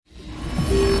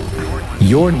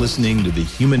You're listening to The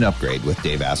Human Upgrade with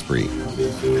Dave Asprey,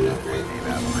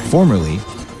 formerly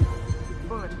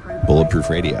Bulletproof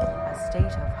Radio. A state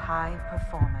of high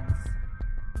performance.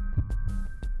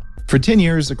 For 10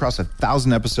 years, across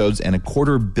 1,000 episodes and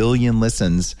 250 million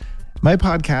listens, my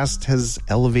podcast has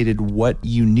elevated what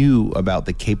you knew about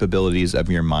the capabilities of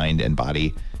your mind and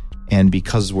body. And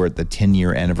because we're at the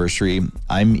 10-year anniversary,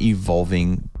 I'm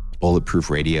evolving Bulletproof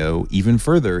Radio even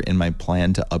further in my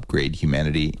plan to upgrade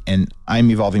humanity, and I'm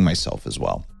evolving myself as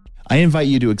well. I invite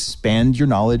you to expand your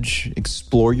knowledge,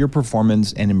 explore your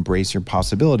performance, and embrace your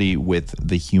possibility with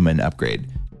The Human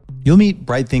Upgrade. You'll meet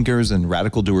bright thinkers and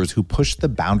radical doers who push the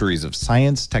boundaries of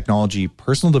science, technology,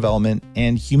 personal development,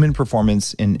 and human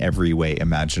performance in every way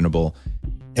imaginable.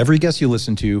 Every guest you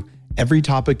listen to, every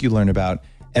topic you learn about,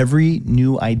 every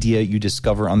new idea you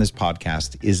discover on this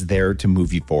podcast is there to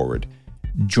move you forward.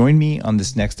 Join me on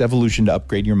this next evolution to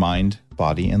upgrade your mind,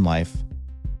 body, and life.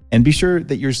 And be sure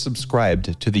that you're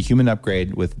subscribed to The Human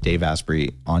Upgrade with Dave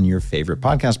Asprey on your favorite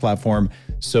podcast platform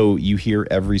so you hear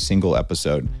every single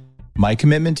episode. My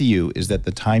commitment to you is that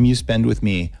the time you spend with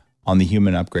me on The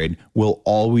Human Upgrade will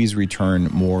always return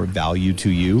more value to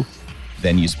you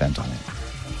than you spent on it.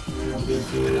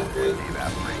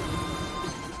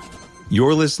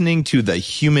 You're listening to The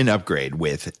Human Upgrade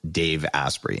with Dave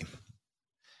Asprey,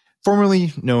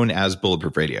 formerly known as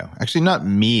Bulletproof Radio. Actually, not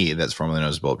me that's formerly known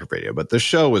as Bulletproof Radio, but the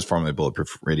show was formerly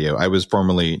Bulletproof Radio. I was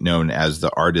formerly known as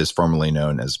the artist, formerly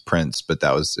known as Prince, but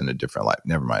that was in a different life.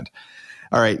 Never mind.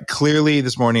 All right. Clearly,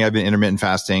 this morning I've been intermittent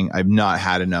fasting. I've not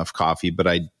had enough coffee, but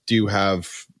I do have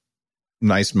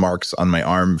nice marks on my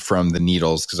arm from the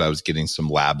needles because I was getting some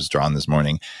labs drawn this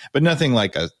morning, but nothing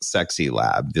like a sexy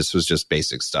lab. This was just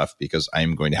basic stuff because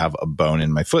I'm going to have a bone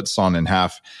in my foot sawn in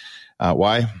half.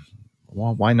 Why?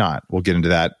 Well, why not? We'll get into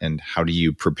that. And how do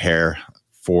you prepare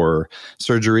for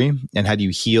surgery and how do you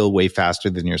heal way faster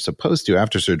than you're supposed to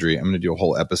after surgery? I'm going to do a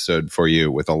whole episode for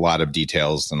you with a lot of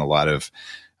details and a lot of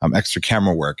extra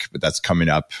camera work, but that's coming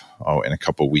up in a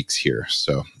couple of weeks here.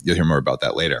 So you'll hear more about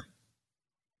that later.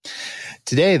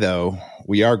 Today, though,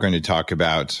 we are going to talk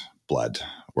about blood.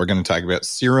 We're going to talk about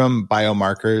serum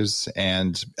biomarkers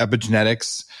and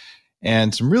epigenetics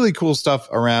and some really cool stuff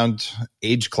around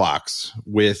age clocks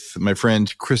with my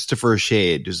friend Christopher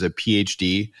Shade, who's a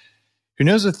Ph.D., who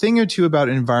knows a thing or two about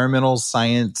environmental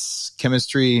science,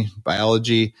 chemistry,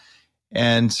 biology,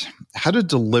 and how to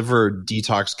deliver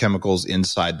detox chemicals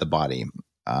inside the body.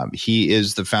 He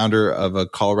is the founder of a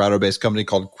Colorado-based company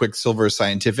called Quicksilver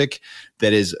Scientific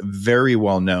that is very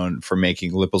well known for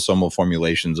making liposomal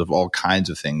formulations of all kinds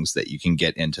of things that you can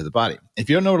get into the body. If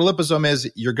you don't know what a liposome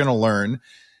is, you're going to learn.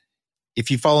 If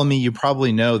you follow me, you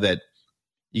probably know that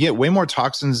you get way more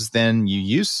toxins than you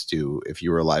used to if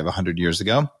you were alive 100 years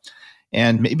ago.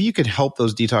 And maybe you could help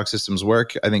those detox systems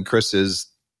work. I think Chris is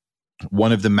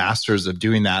one of the masters of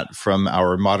doing that from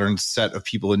our modern set of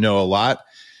people who know a lot.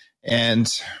 And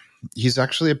he's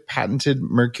actually he has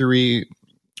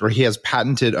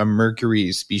patented a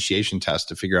mercury speciation test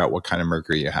to figure out what kind of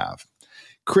mercury you have.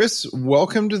 Chris,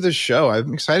 welcome to the show.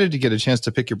 I'm excited to get a chance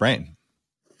to pick your brain.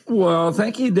 Well,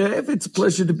 thank you, Dave. It's a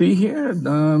pleasure to be here. And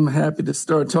I'm happy to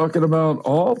start talking about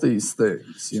all these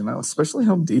things, especially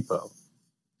Home Depot.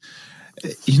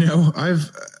 I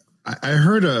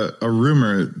heard a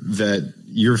rumor that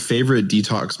your favorite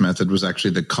detox method was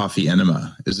actually the coffee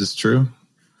enema. Is this true?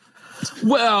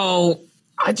 Well,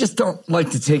 I just don't like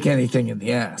to take anything in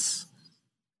the ass.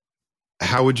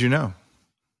 How would you know?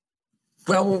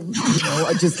 Well,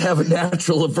 I just have a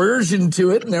natural aversion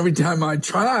to it. And every time I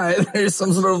try, there's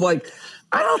some sort of I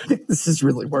don't think this is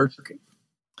really working.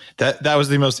 That was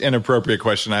the most inappropriate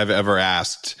question I've ever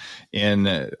asked in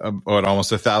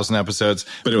almost 1,000 episodes.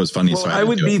 But it was funny. Well, so I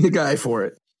would be the guy for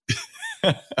it.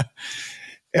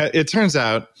 It turns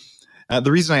out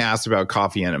the reason I asked about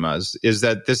coffee enemas is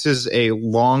that this is a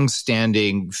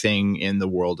long-standing thing in the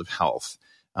world of health.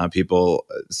 People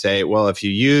say, well, if you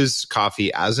use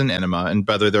coffee as an enema, and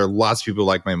by the way, there are lots of people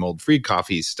like my mold-free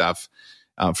coffee stuff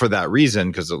for that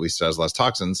reason, because at least it has less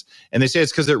toxins. And they say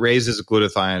it's because it raises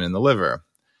glutathione in the liver.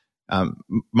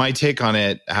 My take on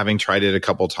it, having tried it a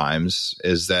couple times,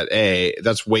 is that A,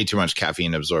 that's way too much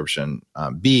caffeine absorption.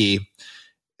 B,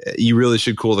 you really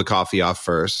should cool the coffee off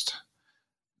first.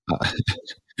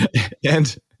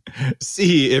 And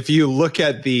C, if you look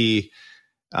at the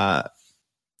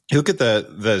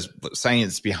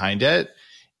science behind it,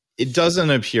 it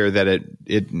doesn't appear that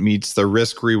it meets the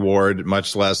risk reward,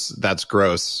 much less that's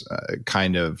gross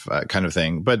kind of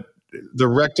thing. But the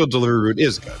rectal delivery route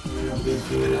is good.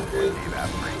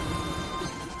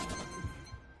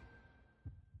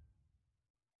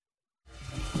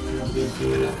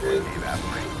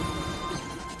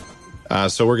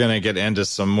 So we're going to get into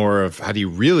some more of how do you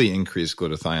really increase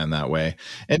glutathione that way.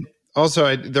 And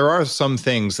also, there are some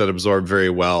things that absorb very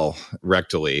well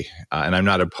rectally, and I'm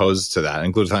not opposed to that.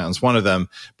 And glutathione is one of them,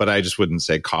 but I just wouldn't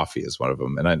say coffee is one of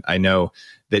them. And I know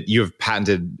that you have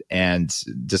patented and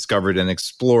discovered and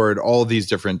explored all these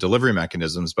different delivery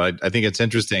mechanisms, but I think it's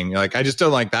interesting. Like, I just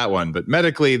don't like that one. But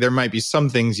medically, there might be some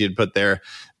things you'd put there,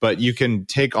 but you can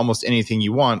take almost anything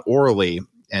you want orally,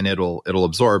 and it'll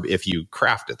absorb if you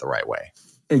craft it the right way.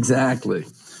 Exactly.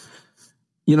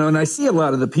 And I see a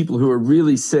lot of the people who are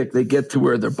really sick, they get to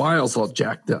where their bile's all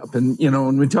jacked up. And,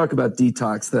 when we talk about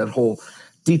detox, that whole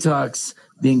detox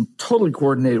being totally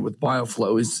coordinated with bile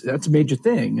flow that's a major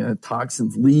thing.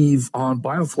 Toxins leave on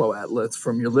bile flow outlets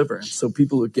from your liver. And so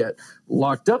people who get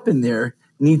locked up in there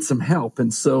need some help.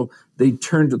 And so they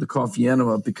turn to the coffee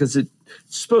enema because it's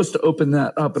supposed to open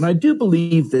that up. And I do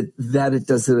believe that it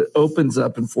does. It opens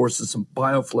up and forces some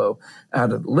bile flow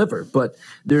out of the liver. But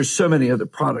there's so many other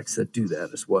products that do that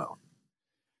as well.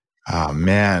 Oh,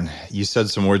 man. You said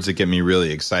some words that get me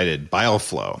really excited. Bile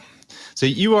flow. So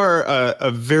you are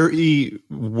a very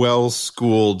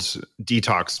well-schooled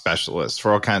detox specialist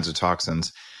for all kinds of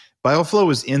toxins. Bile flow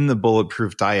was in the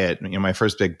Bulletproof Diet, my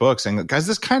first big book, saying, guys,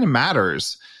 this kind of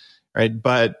matters, right?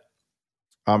 But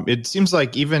it seems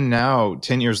like even now,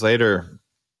 10 years later,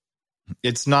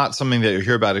 it's not something that you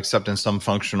hear about except in some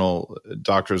functional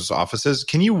doctors' offices.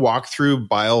 Can you walk through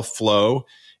bile flow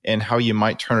and how you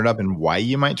might turn it up and why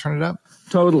you might turn it up?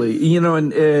 Totally.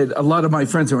 And a lot of my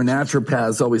friends who are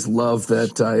naturopaths always love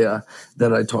that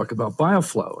I talk about bile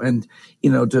flow. And,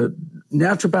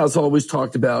 naturopaths always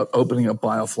talked about opening up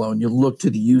bile flow, and you look to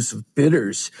the use of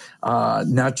bitters,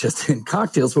 not just in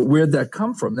cocktails, but where'd that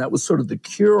come from? That was sort of the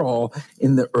cure-all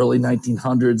in the early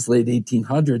 1900s, late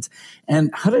 1800s.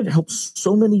 And how did it help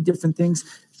so many different things?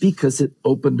 Because it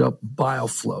opened up bile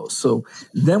flow. So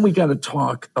then we got to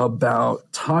talk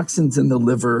about toxins in the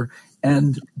liver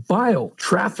and bile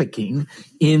trafficking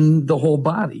in the whole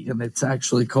body. And it's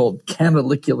actually called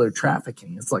canalicular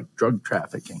trafficking. It's like drug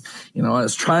trafficking. I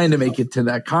was trying to make it to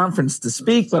that conference to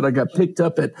speak, but I got picked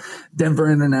up at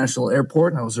Denver International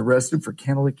Airport and I was arrested for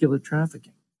canalicular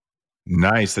trafficking.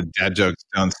 Nice. The dad jokes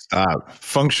don't stop.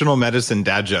 Functional medicine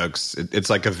dad jokes.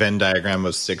 It's like a Venn diagram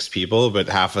of 6 people, but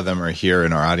half of them are here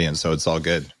in our audience. So it's all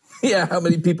good. Yeah, how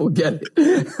many people get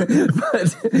it?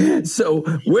 But so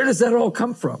where does that all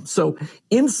come from? So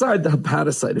inside the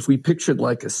hepatocyte, if we pictured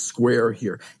like a square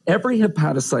here, every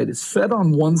hepatocyte is fed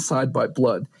on one side by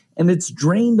blood and it's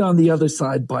drained on the other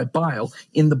side by bile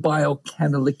in the bile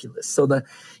canaliculus. So that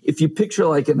if you picture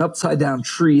like an upside down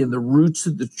tree and the roots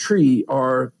of the tree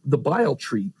are the bile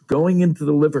tree going into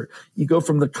the liver, you go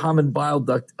from the common bile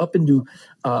duct up into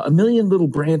a million little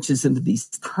branches into these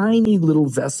tiny little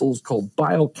vessels called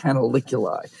bile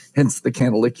canaliculi, hence the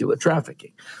canalicular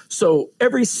trafficking. So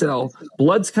every cell,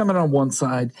 blood's coming on one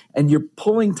side and you're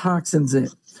pulling toxins in.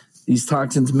 These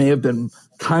toxins may have been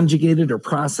conjugated or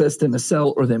processed in a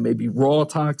cell, or they may be raw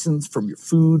toxins from your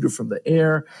food or from the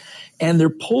air, and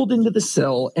they're pulled into the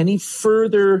cell. Any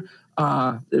further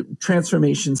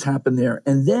transformations happen there,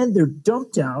 and then they're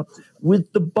dumped out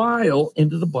with the bile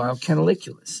into the bile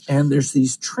canaliculus. And there's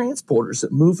these transporters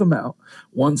that move them out.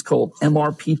 One's called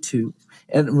MRP2,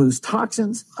 and it moves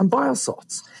toxins and bile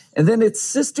salts. And then its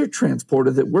sister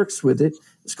transporter that works with it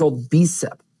is called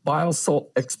BSEP, bile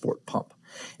salt export pump.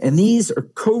 And these are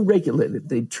co-regulated.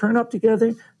 They turn up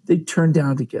together, they turn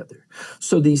down together.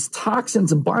 So these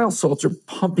toxins and bile salts are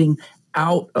pumping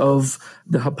out of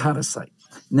the hepatocyte.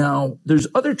 Now, there's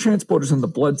other transporters on the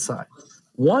blood side.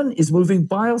 One is moving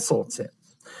bile salts in.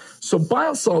 So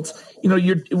bile salts,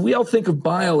 we all think of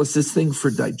bile as this thing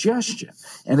for digestion,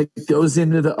 and it goes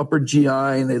into the upper GI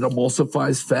and it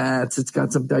emulsifies fats. It's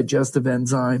got some digestive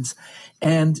enzymes,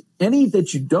 and any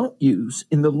that you don't use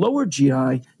in the lower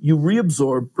GI, you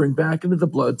reabsorb, bring back into the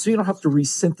blood, so you don't have to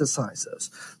resynthesize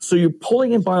those. So you're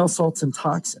pulling in bile salts and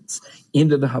toxins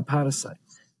into the hepatocyte.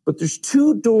 But there's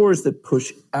 2 doors that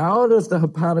push out of the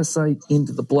hepatocyte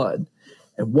into the blood,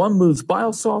 and one moves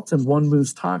bile salts and one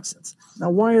moves toxins. Now,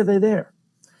 why are they there?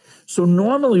 So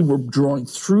normally we're drawing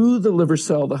through the liver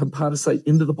cell, the hepatocyte,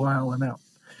 into the bile and out.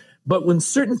 But when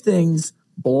certain things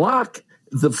block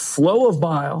the flow of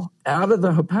bile out of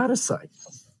the hepatocyte,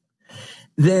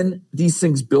 then these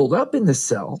things build up in the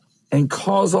cell and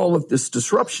cause all of this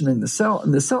disruption in the cell,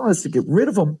 and the cell has to get rid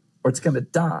of them or it's going to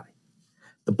die.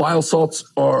 The bile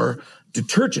salts are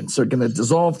detergents, are going to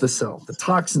dissolve the cell. The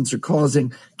toxins are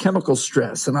causing chemical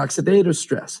stress and oxidative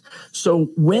stress.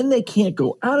 So when they can't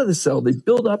go out of the cell, they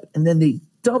build up and then they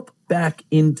dump back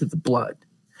into the blood.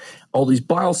 All these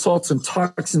bile salts and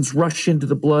toxins rush into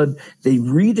the blood. They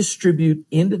redistribute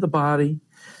into the body.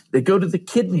 They go to the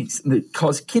kidneys and they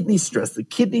cause kidney stress. The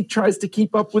kidney tries to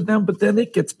keep up with them, but then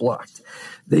it gets blocked.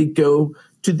 They go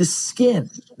to the skin.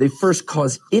 They first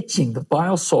cause itching. The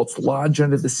bile salts lodge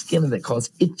under the skin and they cause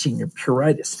itching and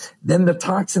pruritus. Then the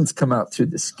toxins come out through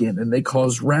the skin and they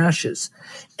cause rashes.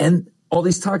 And all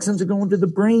these toxins are going to the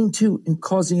brain too and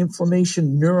causing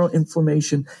inflammation,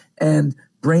 neuroinflammation, and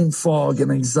brain fog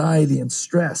and anxiety and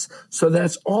stress. So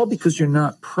that's all because you're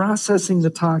not processing the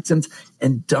toxins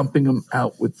and dumping them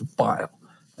out with the bile.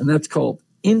 And that's called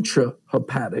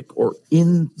intrahepatic or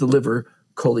in the liver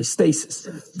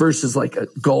cholestasis versus like a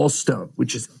gallstone,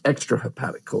 which is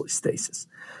extrahepatic cholestasis.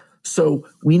 So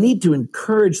we need to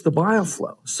encourage the bile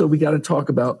flow. So we got to talk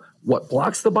about what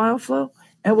blocks the bile flow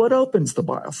and what opens the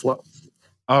bile flow.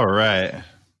 All right.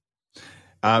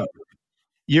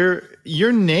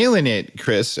 You're nailing it,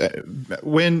 Chris.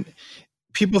 When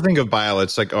people think of bile,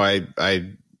 it's like, oh,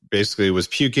 I basically was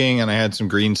puking and I had some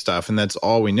green stuff, and that's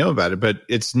all we know about it. But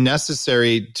it's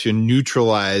necessary to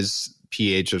neutralize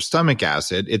pH of stomach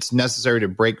acid. It's necessary to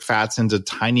break fats into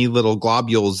tiny little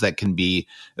globules that can be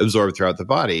absorbed throughout the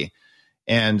body.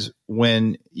 And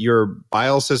when your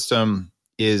bile system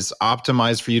is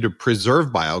optimized for you to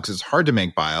preserve bile, because it's hard to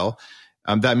make bile,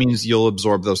 that means you'll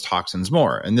absorb those toxins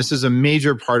more. And this is a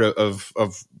major part of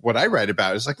what I write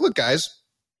about. It's like, look, guys,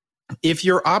 if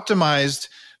you're optimized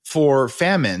for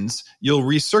famines, you'll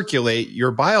recirculate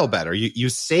your bile better. You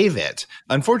save it.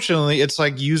 Unfortunately, it's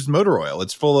like used motor oil.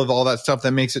 It's full of all that stuff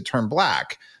that makes it turn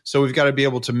black. So we've got to be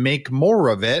able to make more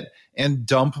of it and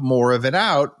dump more of it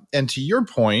out. And to your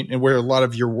point, and where a lot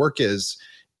of your work is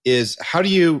how do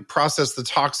you process the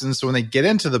toxins so when they get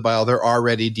into the bile, they're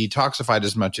already detoxified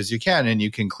as much as you can and you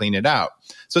can clean it out.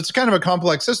 So it's kind of a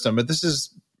complex system, but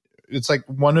it's like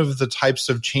one of the types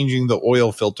of changing the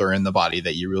oil filter in the body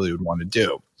that you really would want to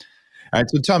do. All right,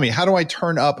 so tell me, how do I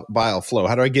turn up bile flow?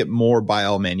 How do I get more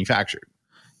bile manufactured?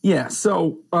 Yeah,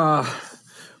 so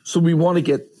we want to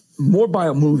get more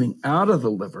bile moving out of the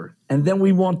liver, and then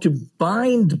we want to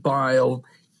bind bile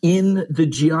in the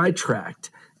GI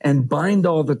tract and bind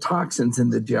all the toxins in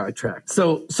the GI tract.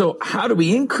 So how do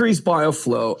we increase bile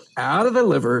flow out of the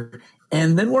liver?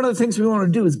 And then one of the things we want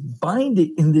to do is bind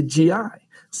it in the GI.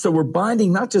 So we're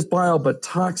binding not just bile, but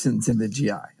toxins in the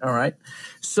GI, all right?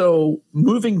 So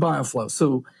moving bile flow.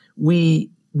 So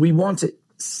we want to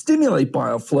stimulate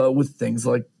bile flow with things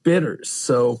like bitters.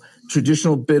 So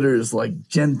traditional bitters like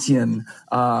gentian,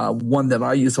 one that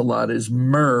I use a lot is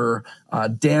myrrh,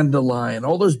 dandelion,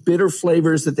 all those bitter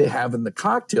flavors that they have in the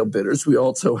cocktail bitters, we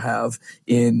also have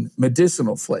in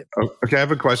medicinal flavor. Okay, I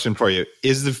have a question for you.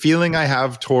 Is the feeling I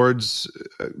have towards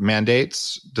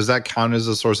mandates, does that count as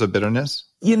a source of bitterness?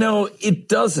 It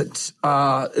doesn't.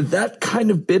 That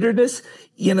kind of bitterness,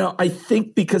 I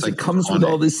think because it comes with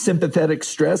all this sympathetic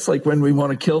stress, like when we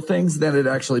want to kill things, then it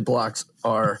actually blocks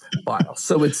our bile.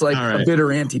 So it's like a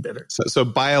bitter anti-bitter. So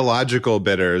biological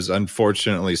bitters,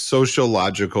 unfortunately,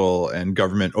 sociological and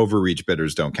government overreach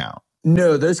bitters don't count.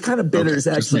 No, those kind of bitters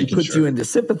actually put you into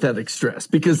sympathetic stress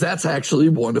because that's actually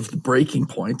one of the breaking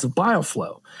points of bile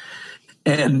flow.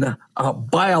 And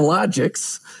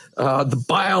biologics, the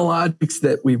biologics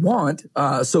that we want,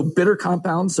 so bitter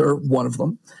compounds are one of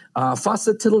them.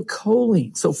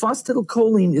 Phosphatidylcholine. So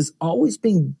phosphatidylcholine is always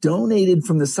being donated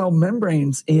from the cell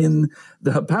membranes in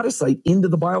the hepatocyte into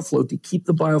the bile flow to keep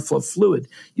the bile flow fluid.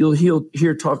 You'll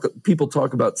hear people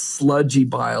talk about sludgy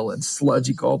bile and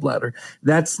sludgy gallbladder.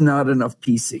 That's not enough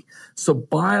PC. So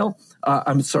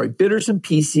bitters and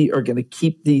PC are going to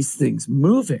keep these things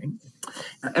moving.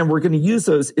 And we're going to use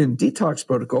those in detox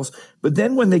protocols. But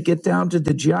then when they get down to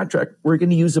the GI tract, we're going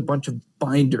to use a bunch of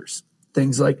binders,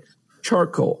 things like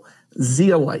charcoal,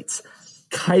 zeolites,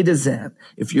 chitosan.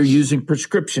 If you're using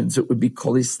prescriptions, it would be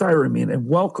cholestyramine and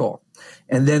Welchol.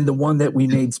 And then the one that we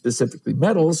made specifically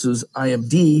metals is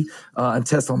IMD,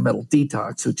 intestinal metal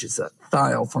detox, which is a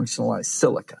thiol functionalized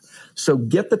silica. So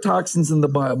get the toxins in the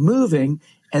bile moving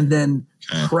and then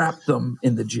trap them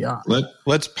in the GI.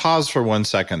 Let's pause for 1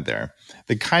 second there.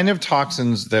 The kind of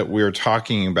toxins that we're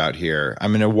talking about here,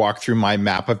 I'm going to walk through my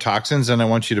map of toxins and I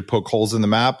want you to poke holes in the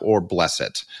map or bless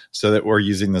it so that we're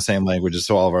using the same languages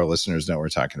so all of our listeners know what we're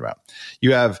talking about.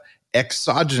 You have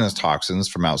exogenous toxins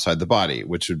from outside the body,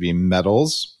 which would be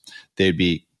metals, they'd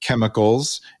be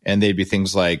chemicals, and they'd be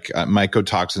things like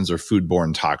mycotoxins or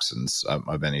foodborne toxins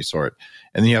of any sort.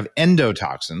 And then you have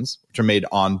endotoxins, which are made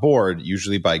on board,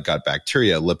 usually by gut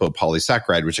bacteria,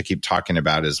 lipopolysaccharide, which I keep talking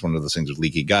about as one of those things with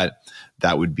leaky gut.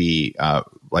 That would be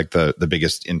like the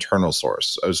biggest internal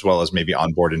source, as well as maybe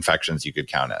onboard infections you could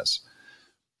count as.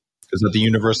 Is that the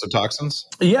universe of toxins?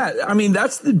 Yeah, I mean,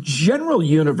 that's the general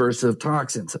universe of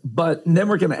toxins, but then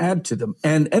we're going to add to them.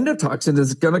 And endotoxin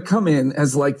is going to come in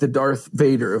as like the Darth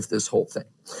Vader of this whole thing.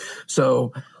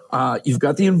 So you've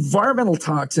got the environmental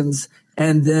toxins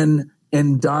and then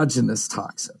endogenous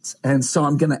toxins. And so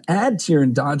I'm going to add to your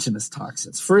endogenous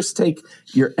toxins. First, take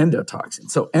your endotoxin.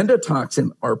 So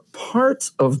endotoxin are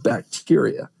parts of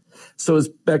bacteria. So as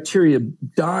bacteria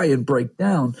die and break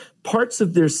down, parts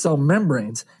of their cell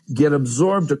membranes get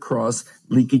absorbed across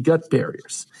leaky gut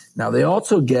barriers. Now, they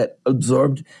also get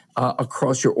absorbed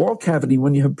across your oral cavity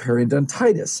when you have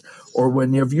periodontitis or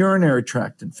when you have urinary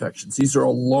tract infections. These are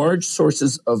all large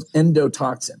sources of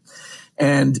endotoxin.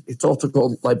 And it's also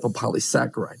called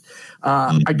lipopolysaccharide.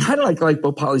 I kind of like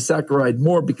lipopolysaccharide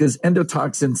more because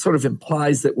endotoxin sort of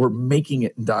implies that we're making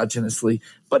it endogenously,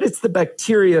 but it's the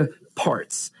bacteria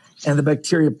parts. And the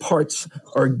bacteria parts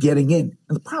are getting in.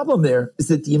 And the problem there is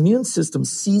that the immune system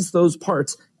sees those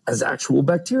parts as actual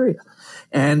bacteria.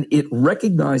 And it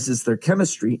recognizes their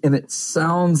chemistry and it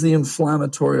sounds the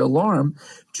inflammatory alarm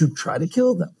to try to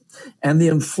kill them. And the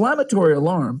inflammatory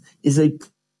alarm is a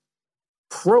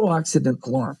pro-oxidant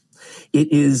alarm.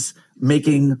 It is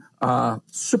making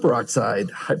superoxide,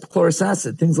 hypochlorous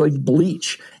acid, things like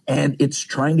bleach, and it's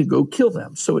trying to go kill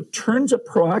them. So it turns up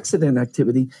pro-oxidant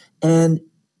activity and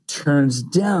turns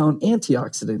down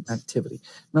antioxidant activity.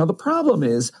 Now, the problem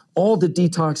is all the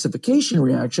detoxification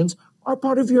reactions are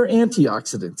part of your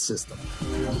antioxidant system.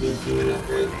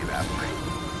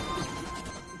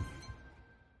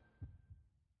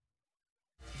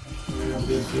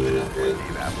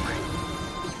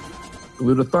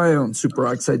 Glutathione,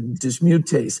 superoxide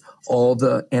dismutase, all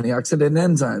the antioxidant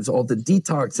enzymes, all the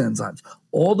detox enzymes,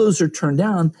 all those are turned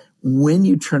down when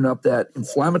you turn up that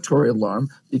inflammatory alarm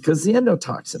because the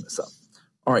endotoxin is up.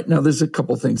 All right, now there's a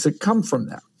couple things that come from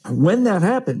that. When that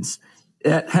happens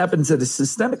at a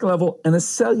systemic level and a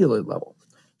cellular level.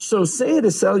 So say at a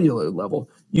cellular level,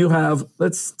 you have,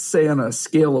 let's say on a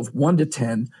scale of 1 to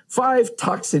 10, 5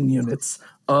 toxin units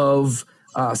of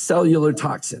cellular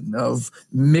toxin, of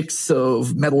mix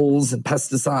of metals and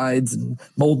pesticides and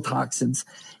mold toxins.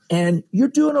 And you're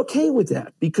doing okay with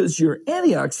that because your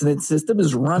antioxidant system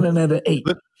is running at an 8.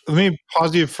 Let me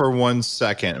pause you for 1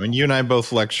 second. I mean, you and I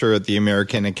both lecture at the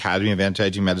American Academy of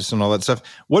Anti-Aging Medicine, all that stuff.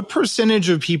 What percentage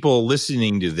of people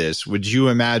listening to this would you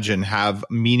imagine have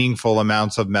meaningful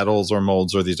amounts of metals or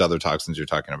molds or these other toxins you're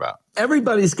talking about?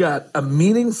 Everybody's got a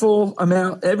meaningful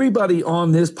amount. Everybody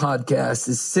on this podcast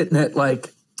is sitting at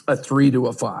like a 3 to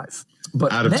a 5.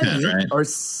 But out of 10, right?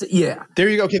 Yeah. There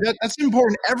you go. Okay, that's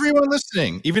important. Everyone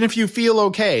listening, even if you feel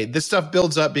okay, this stuff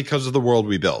builds up because of the world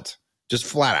we built. Just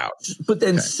flat out. But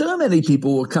then so many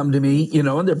people will come to me, you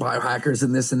know, and they're biohackers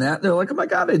and this and that. They're like, oh my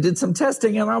God, I did some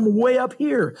testing and I'm way up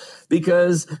here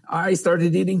because I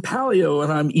started eating paleo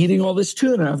and I'm eating all this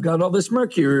tuna. I've got all this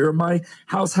mercury, or my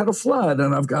house had a flood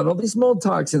and I've got all these mold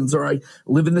toxins, or I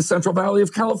live in the Central Valley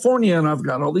of California and I've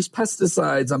got all these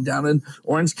pesticides. I'm down in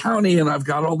Orange County and I've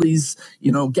got all these,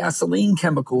 you know, gasoline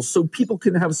chemicals. So people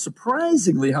can have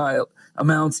surprisingly high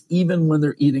amounts even when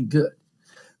they're eating good.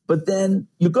 But then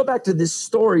you go back to this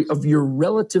story of your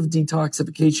relative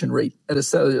detoxification rate at a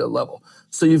cellular level.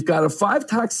 So you've got a 5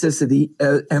 toxicity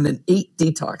and an 8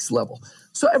 detox level.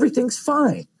 So everything's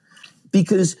fine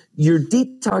because your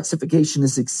detoxification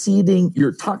is exceeding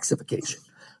your toxification.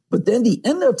 But then the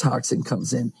endotoxin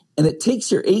comes in and it takes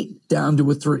your 8 down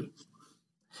to a 3.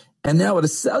 And now at a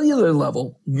cellular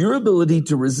level, your ability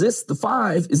to resist the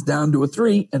 5 is down to a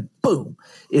 3 and boom,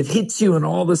 it hits you and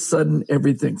all of a sudden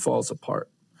everything falls apart.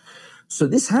 So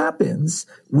this happens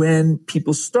when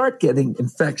people start getting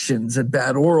infections and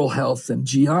bad oral health and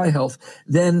GI health,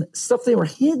 then stuff they were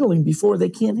handling before they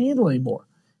can't handle anymore.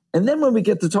 And then when we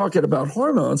get to talking about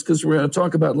hormones, because we're going to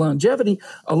talk about longevity,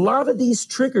 a lot of these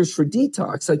triggers for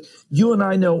detox, like you and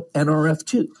I know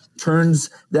NRF2 turns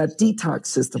that detox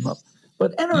system up.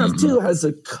 But NRF2 has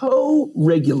a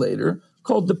co-regulator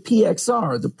called the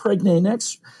PXR, the pregnane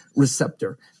X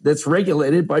receptor, that's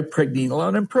regulated by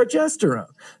pregnenolone and progesterone.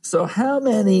 So how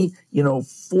many,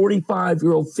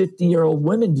 45-year-old, 50-year-old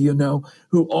women do you know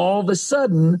who all of a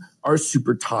sudden are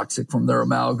super toxic from their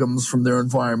amalgams, from their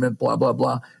environment, blah, blah,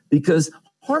 blah, because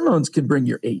hormones can bring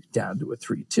your 8 down to a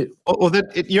 3 too. Well,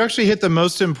 you actually hit the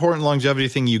most important longevity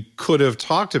thing you could have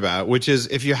talked about, which is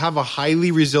if you have a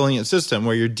highly resilient system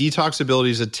where your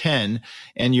detoxability is a 10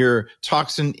 and your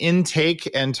toxin intake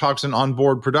and toxin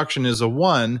onboard production is a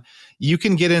 1, you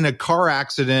can get in a car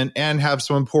accident and have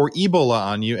someone pour Ebola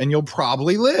on you and you'll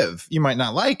probably live. You might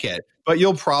not like it, but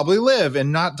you'll probably live,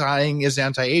 and not dying is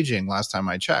anti-aging last time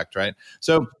I checked, right?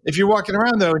 So if you're walking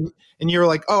around though and you're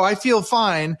like, oh, I feel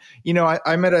fine.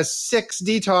 I'm at a 6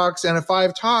 detox and a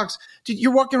 5 tox. Dude,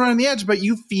 you're walking around on the edge, but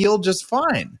you feel just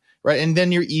fine. Right. And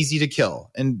then you're easy to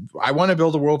kill. And I want to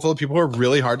build a world full of people who are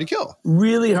really hard to kill.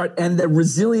 Really hard. And the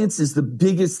resilience is the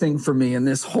biggest thing for me. And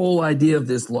this whole idea of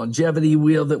this longevity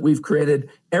wheel that we've created,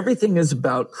 everything is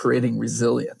about creating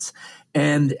resilience.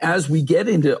 And as we get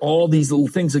into all these little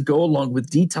things that go along with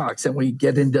detox, and we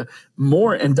get into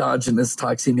more endogenous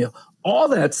toxemia, all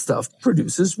that stuff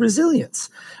produces resilience.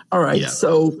 All right. Yeah.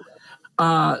 So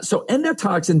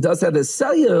endotoxin does that at a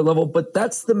cellular level, but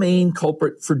that's the main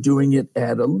culprit for doing it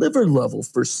at a liver level,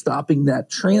 for stopping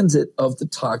that transit of the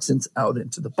toxins out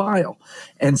into the bile.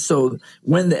 And so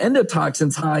when the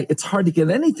endotoxin's high, it's hard to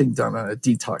get anything done on a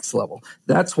detox level.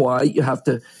 That's why you have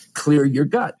to clear your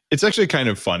gut. It's actually kind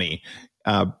of funny.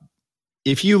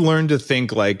 If you learn to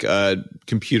think like a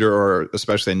computer, or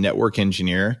especially a network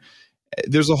engineer,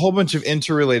 there's a whole bunch of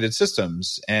interrelated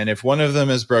systems. And if one of them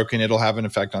is broken, it'll have an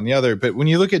effect on the other. But when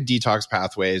you look at detox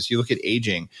pathways, you look at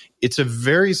aging, it's a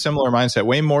very similar mindset,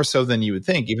 way more so than you would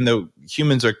think, even though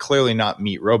humans are clearly not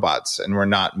meat robots and we're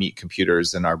not meat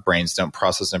computers and our brains don't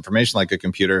process information like a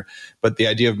computer. But the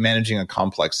idea of managing a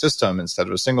complex system instead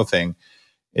of a single thing,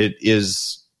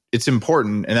 it's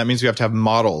important. And that means we have to have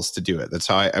models to do it. That's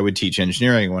how I would teach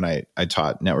engineering when I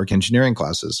taught network engineering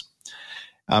classes.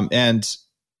 And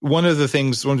one of the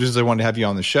reasons I wanted to have you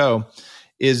on the show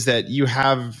is that you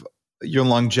have your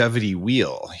longevity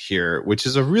wheel here, which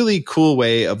is a really cool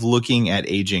way of looking at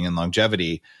aging and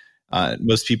longevity.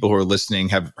 Most people who are listening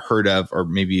have heard of, or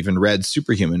maybe even read,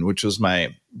 Superhuman, which was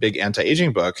my big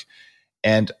anti-aging book.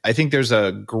 And I think there's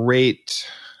a great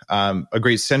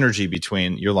synergy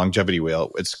between your longevity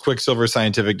wheel. It's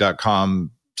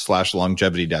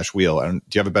quicksilverscientific.com/longevity-wheel. Do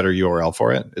you have a better URL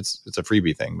for it? It's a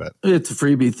freebie thing, but it's a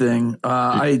freebie thing.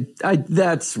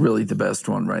 That's really the best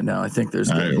one right now. I think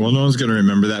there's. All right. Well, no one's going to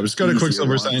remember that. Just go to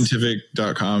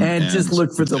quicksilverscientific.com and just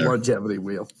look for the longevity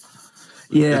wheel.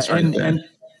 Yeah, and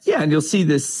you'll see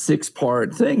this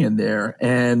 6-part thing in there,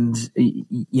 and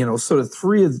sort of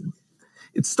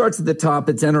it starts at the top.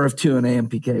 It's NRF2 and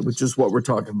AMPK, which is what we're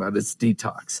talking about. It's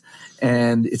detox.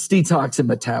 And it's detox and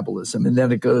metabolism. And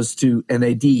then it goes to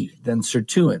NAD, then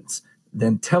sirtuins,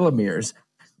 then telomeres,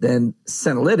 then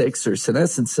senolytics or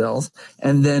senescent cells,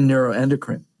 and then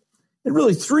neuroendocrine. And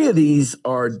really 3 of these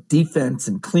are defense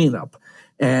and cleanup.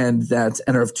 And that's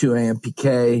NRF2,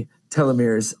 AMPK,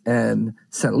 telomeres, and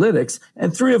senolytics.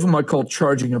 And 3 of them I call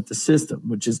charging up the system,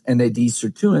 which is NAD,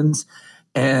 sirtuins,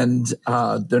 and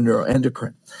the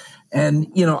neuroendocrine. And,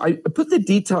 I put the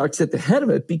detox at the head of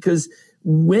it because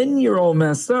when you're all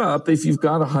messed up, if you've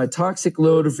got a high toxic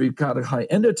load, if you've got a high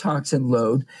endotoxin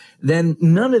load, then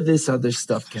none of this other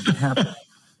stuff can happen.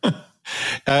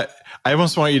 I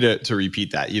almost want you to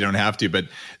repeat that. You don't have to, but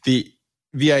the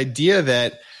idea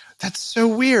that's so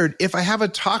weird. If I have a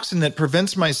toxin that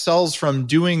prevents my cells from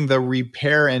doing the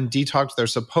repair and detox they're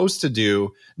supposed to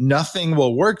do, nothing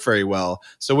will work very well.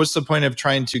 So what's the point of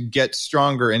trying to get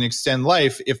stronger and extend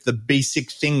life if the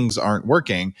basic things aren't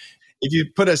working? If you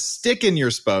put a stick in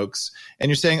your spokes and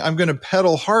you're saying, I'm going to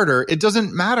pedal harder, it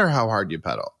doesn't matter how hard you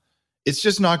pedal. It's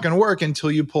just not going to work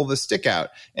until you pull the stick out.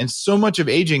 And so much of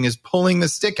aging is pulling the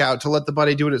stick out to let the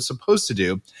body do what it's supposed to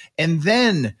do, and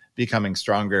then becoming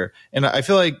stronger. And I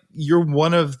feel like you're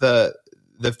one of the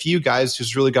few guys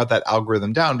who's really got that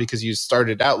algorithm down, because you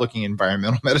started out looking at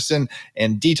environmental medicine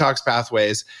and detox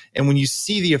pathways. And when you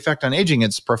see the effect on aging,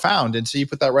 it's profound. And so you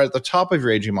put that right at the top of your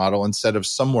aging model instead of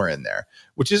somewhere in there,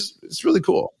 which it's really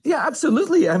cool. Yeah,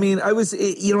 absolutely. I mean,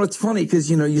 it's funny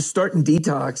because, you start in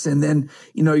detox and then,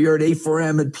 you're at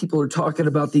A4M and people are talking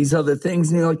about these other things.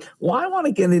 And you're like, well, I want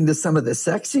to get into some of the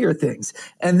sexier things.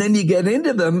 And then you get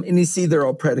into them and you see they're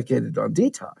all predicated on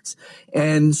detox.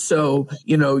 And so,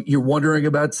 you're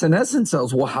wondering about senescent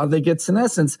cells. Well, how do they get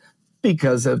senescence?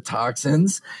 Because of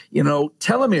toxins.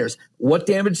 Telomeres. What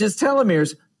damages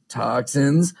telomeres?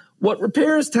 Toxins. What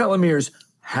repairs telomeres?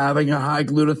 Having a high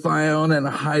glutathione and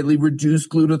a highly reduced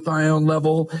glutathione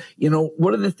level.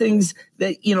 What are the things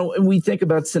that, and we think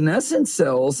about senescent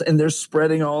cells and they're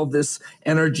spreading all this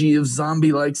energy of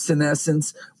zombie-like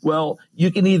senescence. Well,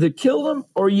 you can either kill them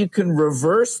or you can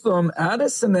reverse them out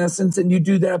of senescence. And you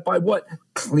do that by what?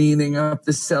 Cleaning up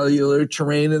the cellular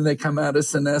terrain and they come out of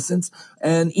senescence.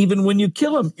 And even when you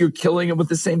kill them, you're killing them with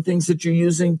the same things that you're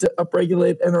using to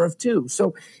upregulate NRF2.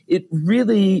 So it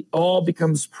really all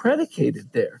becomes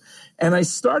predicated there. And I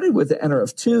started with the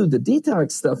NRF2, the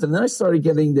detox stuff, and then I started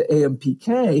getting the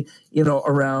AMPK,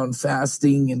 around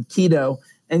fasting and keto.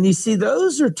 And you see,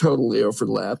 those are totally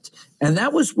overlapped. And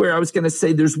that was where I was going to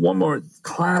say there's one more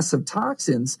class of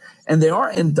toxins, and they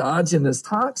are endogenous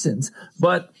toxins,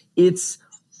 but it's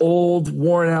old,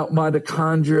 worn out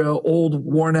mitochondria, old,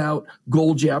 worn out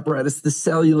Golgi apparatus, the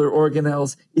cellular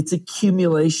organelles. It's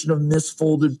accumulation of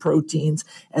misfolded proteins.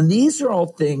 And these are all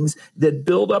things that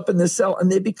build up in the cell,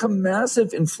 and they become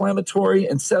massive inflammatory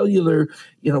and cellular,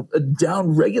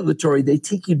 down regulatory. They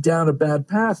take you down a bad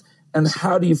path. And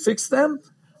how do you fix them?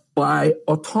 By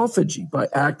autophagy, by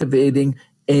activating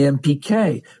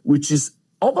AMPK, which is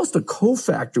almost a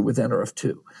cofactor with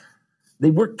NRF2. They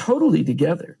work totally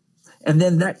together. And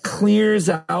then that clears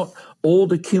out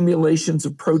old accumulations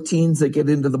of proteins that get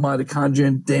into the mitochondria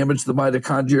and damage the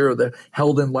mitochondria, or they're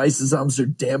held in lysosomes, or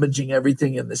damaging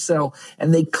everything in the cell.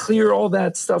 And they clear all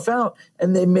that stuff out,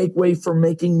 and they make way for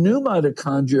making new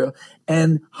mitochondria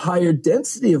and higher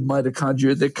density of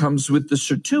mitochondria that comes with the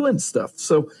sirtuin stuff.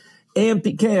 So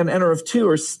AMPK and NRF2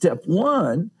 are step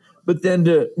one, but then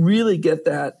to really get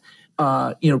that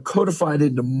codified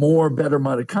into more better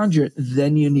mitochondria,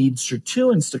 then you need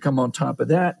sirtuins to come on top of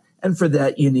that. And for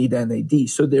that, you need NAD.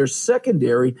 So they're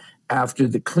secondary after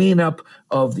the cleanup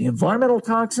of the environmental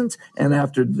toxins and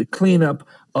after the cleanup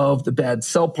of the bad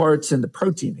cell parts and the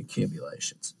protein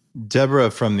accumulations. Deborah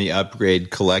from the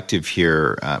Upgrade Collective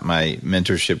here, my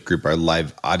mentorship group, our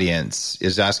live audience,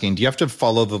 is asking, do you have to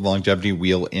follow the longevity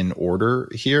wheel in order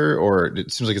here? Or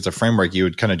it seems like it's a framework you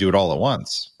would kind of do it all at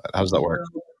once. How does that work?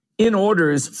 In order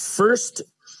is first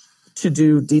to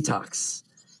do detox,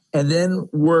 and then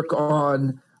work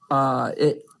on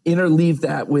interleave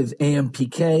that with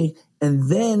AMPK, and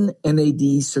then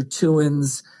NAD,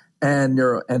 sirtuins, and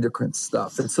neuroendocrine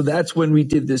stuff. And so that's when we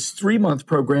did this 3-month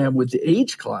program with the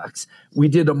age clocks. We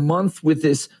did a month with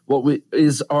this,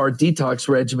 is our detox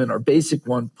regimen, our basic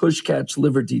one, push catch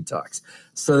liver detox.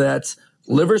 So that's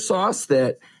liver sauce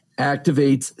that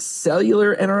activates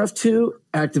cellular NRF2,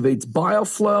 activates bile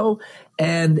flow,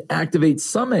 and activates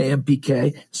some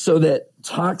AMPK so that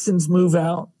toxins move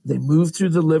out, they move through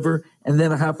the liver, and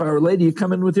then a half hour later you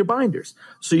come in with your binders.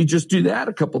 So you just do that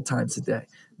a couple times a day.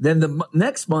 Then the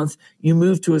next month you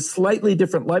move to a slightly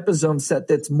different liposome set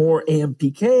that's more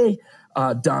AMPK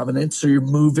dominant. So you're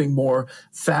moving more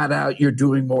fat out, you're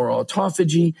doing more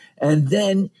autophagy, and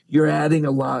then you're adding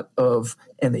a lot of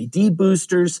NAD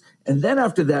boosters. And then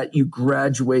after that, you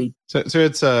graduate. So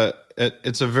it's a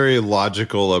very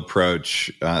logical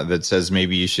approach that says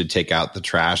maybe you should take out the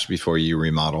trash before you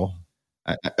remodel.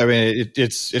 I mean,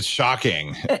 it's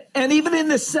shocking. And even in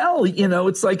the cell,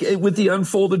 it's like with the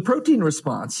unfolded protein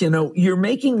response, you're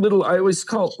making I always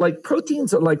call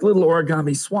proteins are like little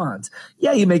origami swans.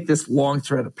 Yeah, you make this long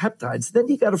thread of peptides, then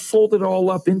you got to fold it all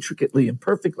up intricately and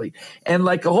perfectly. And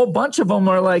a whole bunch of them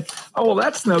are like, oh, well,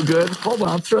 that's no good. Hold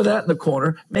on, throw that in the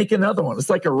corner, make another one.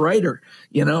 It's like a writer,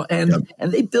 and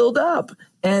they build up.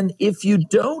 And if you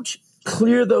don't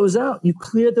clear those out. You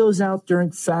clear those out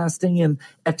during fasting and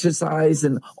exercise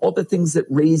and all the things that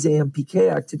raise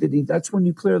AMPK activity. That's when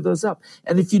you clear those up.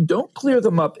 And if you don't clear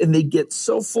them up and they get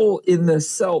so full in the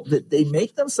cell that they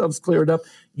make themselves cleared up,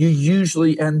 you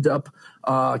usually end up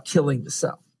killing the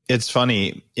cell. It's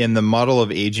funny, in the model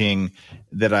of aging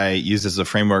that I use as a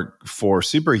framework for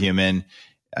Superhuman,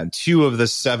 2 of the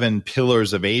 7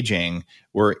 pillars of aging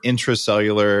were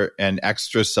intracellular and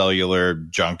extracellular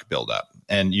junk buildup.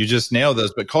 And you just nailed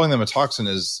those, but calling them a toxin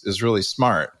is really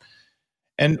smart.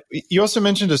 And you also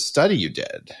mentioned a study you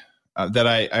did that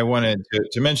I wanted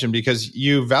to mention, because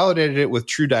you validated it with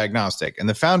True Diagnostic. And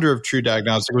the founder of True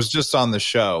Diagnostic was just on the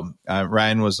show.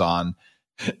 Ryan was on.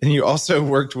 And you also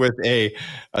worked with a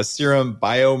serum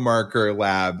biomarker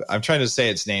lab. I'm trying to say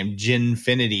its name,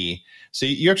 Ginfinity. So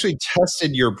you actually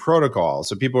tested your protocol.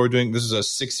 So people were doing, this is a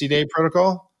 60-day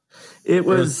protocol? It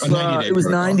was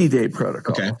 90-day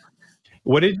protocol. Okay.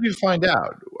 What did you find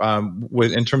out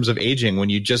in terms of aging when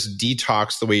you just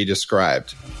detox the way you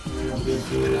described?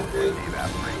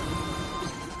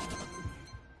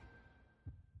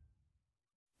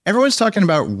 Everyone's talking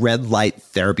about red light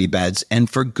therapy beds, and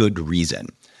for good reason.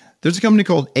 There's a company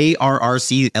called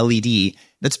ARRC LED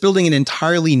that's building an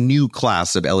entirely new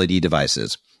class of LED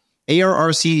devices.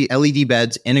 ARRC LED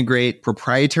beds integrate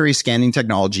proprietary scanning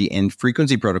technology and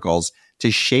frequency protocols to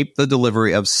shape the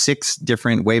delivery of 6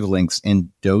 different wavelengths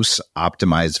in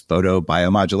dose-optimized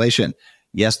photobiomodulation.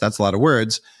 Yes, that's a lot of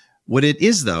words. What it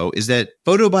is, though, is that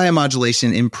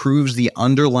photobiomodulation improves the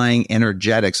underlying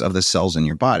energetics of the cells in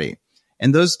your body.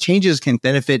 And those changes can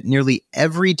benefit nearly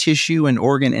every tissue and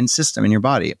organ and system in your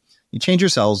body. You change your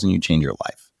cells and you change your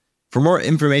life. For more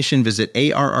information, visit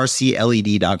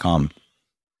arrcled.com.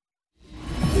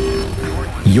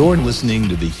 You're listening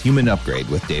to The Human Upgrade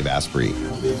with Dave Asprey.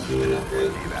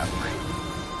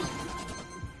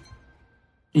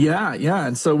 Yeah.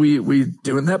 And so we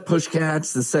doing that push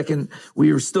catch. The second,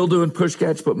 we were still doing push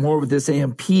catch, but more with this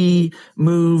AMP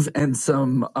move and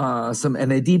some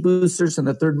NAD boosters. And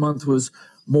the third month was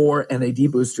more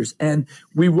NAD boosters. And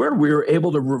we were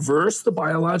able to reverse the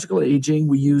biological aging.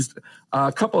 We used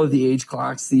a couple of the age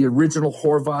clocks, the original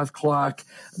Horvath clock,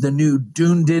 the new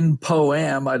Dunedin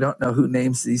Poem. I don't know who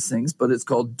names these things, but it's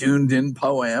called Dunedin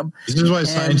Poem. This is why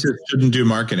scientists shouldn't do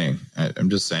marketing. I'm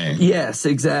just saying. Yes,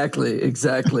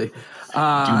 exactly.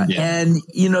 And,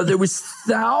 there was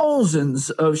thousands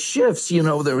of shifts.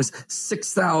 There was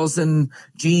 6,000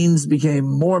 genes became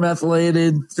more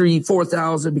methylated,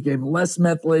 4,000 became less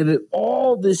methylated,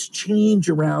 all this change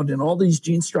around in all these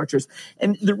gene structures.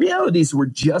 And the reality is we're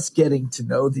just getting to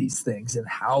know these things and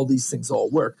how these things all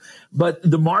work. But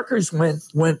the markers went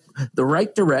the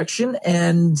right direction.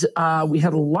 And we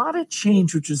had a lot of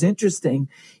change, which was interesting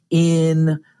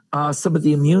in some of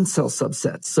the immune cell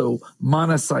subsets. So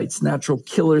monocytes, natural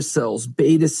killer cells,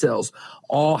 beta cells,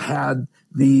 all had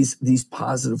these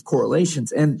positive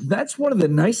correlations. And that's one of the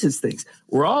nicest things.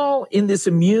 We're all in this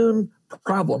immune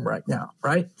problem right now,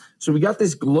 right? So we got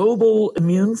this global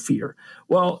immune fear.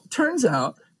 Well, turns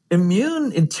out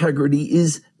immune integrity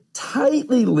is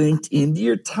tightly linked into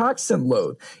your toxin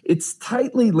load. It's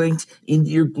tightly linked into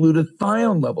your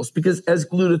glutathione levels, because as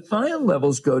glutathione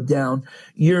levels go down,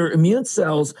 your immune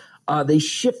cells, they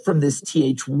shift from this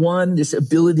Th1, this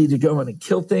ability to go in and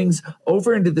kill things,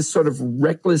 over into this sort of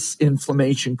reckless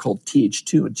inflammation called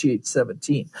Th2 and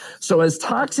Th17. So as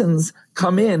toxins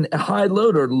come in, a high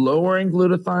load or lowering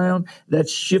glutathione,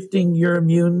 that's shifting your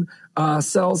immune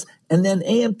cells, and then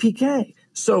AMPK.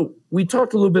 So we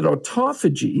talked a little bit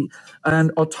autophagy,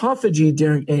 and autophagy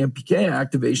during AMPK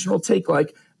activation will take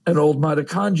like an old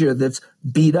mitochondria that's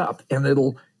beat up, and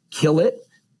it'll kill it,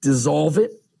 dissolve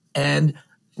it, and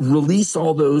release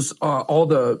all those, all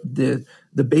the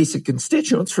basic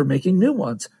constituents for making new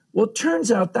ones. Well, it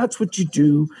turns out that's what you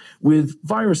do with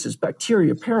viruses,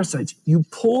 bacteria, parasites. You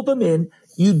pull them in,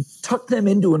 you tuck them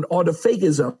into an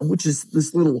autophagosome, which is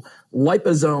this little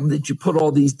liposome that you put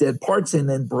all these dead parts in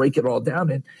and break it all down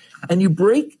in. And you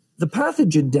break the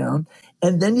pathogen down,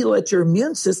 and then you let your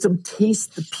immune system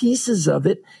taste the pieces of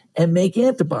it and make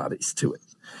antibodies to it.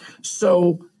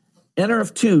 So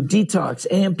NRF2, detox,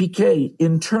 AMPK,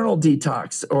 internal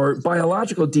detox, or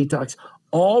biological detox,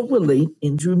 all relate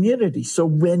into immunity. So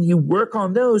when you work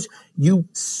on those, you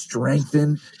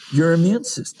strengthen your immune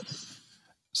system.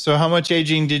 So how much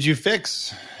aging did you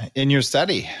fix in your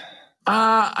study?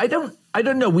 I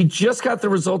don't know. We just got the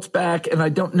results back, and I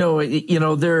don't know.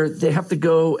 They have to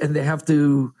go and they have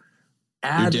to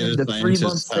add the 3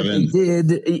 months that they did.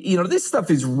 This stuff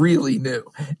is really new,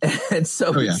 and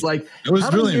so it's like, it was how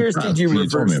really many years did you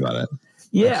reverse? Told me about it.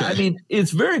 Yeah, okay. I mean,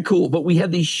 it's very cool, but we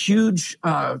had these huge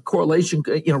correlation,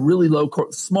 really low,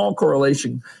 small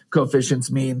correlation coefficients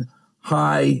mean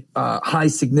high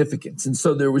significance. And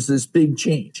so there was this big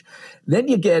change. Then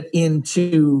you get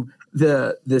into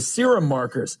the serum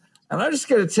markers. And I'm just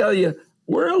going to tell you,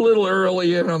 we're a little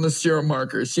early in on the serum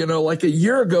markers. Like a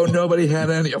year ago, nobody had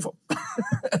any of them.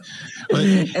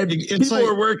 And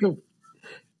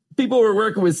people were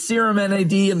working with serum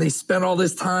NAD, and they spent all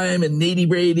this time, and Nady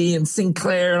Brady and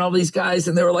Sinclair and all these guys,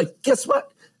 and they were like, guess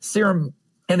what? Serum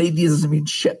NAD doesn't mean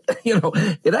shit.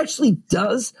 It actually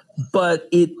does, but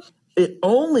it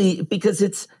only because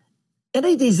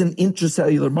NAD is an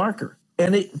intracellular marker,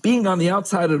 and it being on the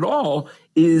outside at all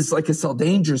is like a cell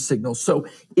danger signal. So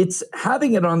it's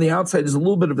having it on the outside is a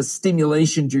little bit of a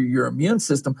stimulation to your immune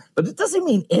system, but it doesn't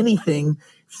mean anything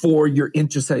for your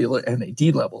intracellular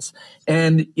NAD levels.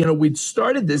 And, we'd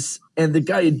started this, and the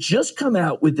guy had just come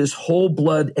out with this whole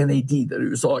blood NAD that he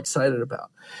was all excited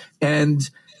about. And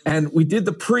we did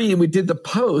the pre and we did the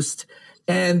post,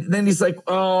 and then he's like,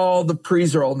 oh, the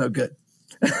pre's are all no good.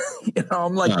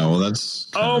 I'm like, oh, well,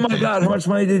 that's my God, how much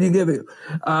money did he give you?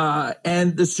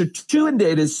 And the sirtuin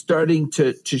data is starting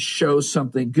to show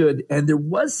something good. And there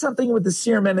was something with the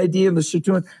serum NAD and the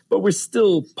sirtuin, but we're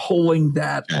still pulling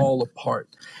that all apart.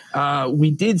 We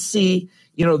did see,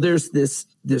 there's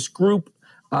this group,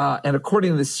 and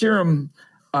according to the serum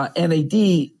NAD,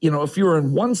 if you were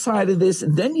on one side of this,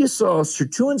 and then you saw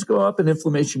sirtuins go up and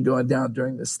inflammation going down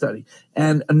during this study,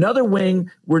 and another wing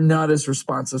were not as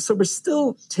responsive. So we're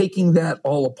still taking that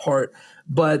all apart.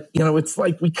 But, it's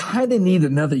like we kind of need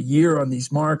another year on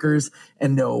these markers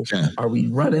and know, are we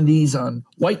running these on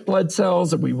white blood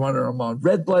cells? Are we running them on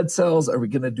red blood cells? Are we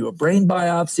going to do a brain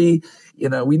biopsy?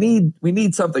 We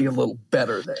need something a little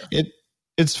better there.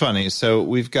 It's funny. So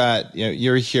we've got,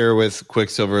 you're here with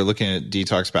Quicksilver looking at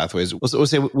detox pathways. We'll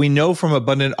say we know from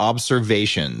abundant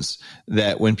observations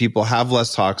that when people have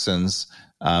less toxins,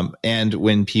 and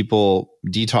when people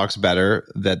detox better,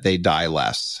 that they die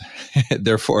less.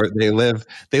 Therefore, they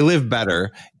live better.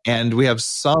 And we have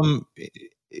some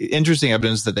interesting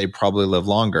evidence that they probably live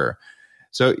longer.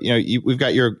 So, we've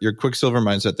got your Quicksilver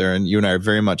mindset there, and you and I are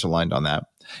very much aligned on that.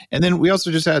 And then we also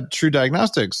just had True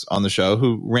Diagnostics on the show,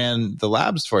 who ran the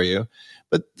labs for you.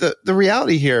 But the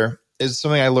reality here is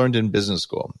something I learned in business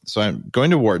school. So I'm going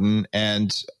to Wharton,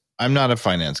 and I'm not a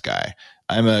finance guy.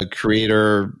 I'm a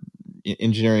creator,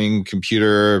 engineering,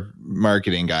 computer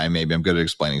marketing guy. Maybe I'm good at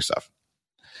explaining stuff.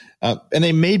 And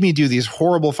they made me do these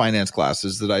horrible finance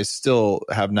classes that I still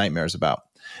have nightmares about.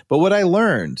 But what I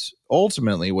learned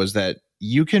ultimately was that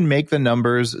you can make the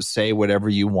numbers say whatever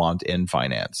you want in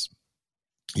finance.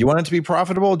 You want it to be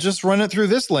profitable? Just run it through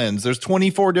this lens. There's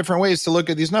 24 different ways to look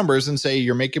at these numbers and say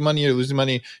you're making money, you're losing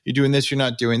money, you're doing this, you're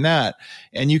not doing that.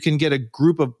 And you can get a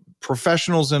group of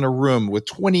professionals in a room with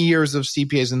 20 years of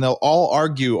CPAs, and they'll all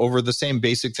argue over the same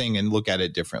basic thing and look at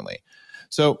it differently.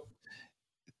 So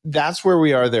that's where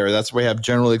we are there. That's why we have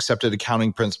generally accepted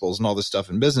accounting principles and all this stuff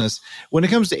in business. When it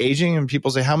comes to aging and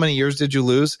people say, how many years did you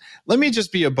lose? Let me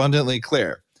just be abundantly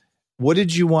clear. What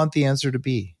did you want the answer to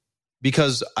be?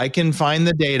 Because I can find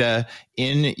the data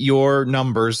in your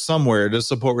numbers somewhere to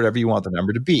support whatever you want the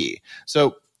number to be.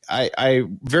 So I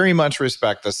very much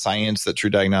respect the science that True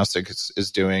Diagnostics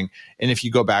is doing. And if you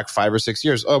go back 5 or 6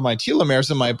 years, my telomeres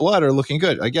in my blood are looking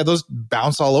good. Like, yeah, those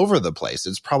bounce all over the place.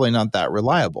 It's probably not that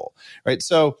reliable, right?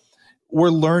 So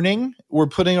we're learning, we're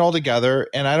putting it all together.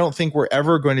 And I don't think we're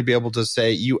ever going to be able to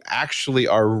say you actually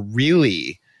are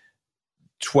really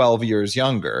 12 years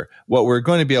younger. What we're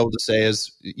going to be able to say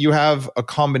is you have a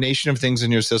combination of things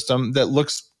in your system that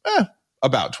looks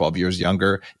about 12 years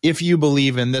younger if you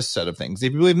believe in this set of things.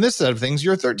 If you believe in this set of things,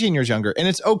 you're 13 years younger. And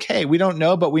it's okay. We don't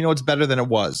know, but we know it's better than it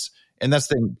was. And that's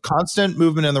the constant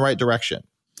movement in the right direction.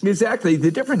 Exactly.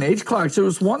 The different age clocks. There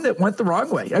was one that went the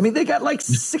wrong way. I mean, they got like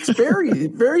 6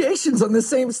 variations on the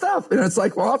same stuff. And it's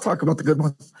like, well, I'll talk about the good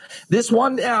ones. This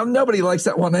one, nobody likes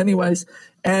that one anyways.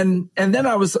 And then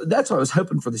that's what I was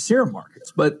hoping for the serum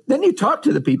markets. But then you talk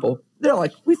to the people, they're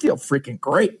like, we feel freaking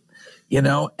great,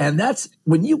 and that's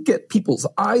when you get people's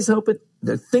eyes open,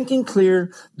 they're thinking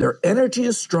clear, their energy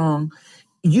is strong.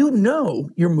 You're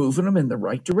moving them in the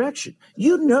right direction.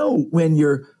 When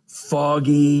you're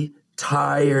foggy,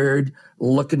 tired,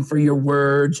 looking for your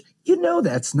words,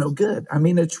 that's no good. I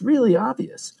mean, it's really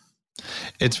obvious.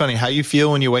 It's funny how you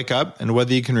feel when you wake up and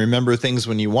whether you can remember things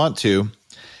when you want to.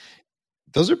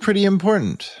 Those are pretty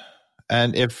important.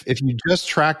 And if you just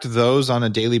tracked those on a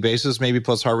daily basis, maybe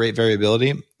plus heart rate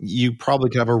variability, you probably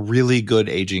could have a really good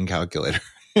aging calculator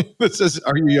that says,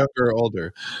 are you younger or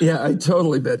older? Yeah, I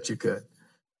totally bet you could.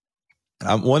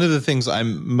 One of the things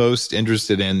I'm most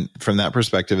interested in from that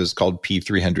perspective is called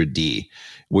P300D,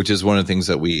 which is one of the things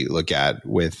that we look at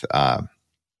with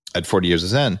at 40 Years of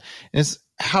Zen. And it's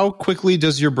how quickly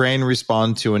does your brain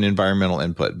respond to an environmental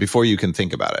input before you can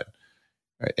think about it?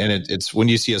 Right? And it's when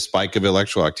you see a spike of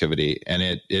electrical activity,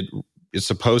 and it's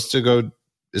supposed to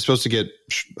get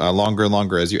longer and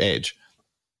longer as you age.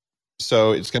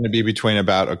 So it's going to be between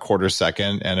about a quarter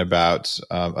second and about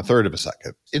a third of a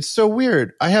second. It's so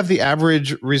weird. I have the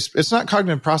average, it's not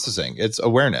cognitive processing, it's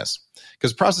awareness.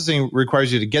 Because processing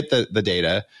requires you to get the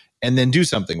data and then do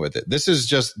something with it. This is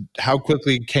just how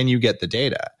quickly can you get the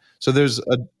data. So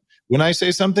when I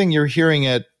say something, you're hearing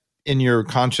it in your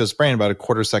conscious brain about a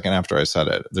quarter second after I said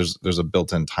it. There's a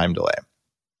built-in time delay.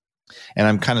 And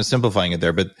I'm kind of simplifying it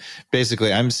there, but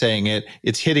basically I'm saying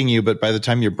it's hitting you, but by the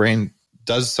time your brain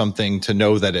does something to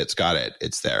know that it's got it,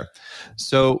 it's there.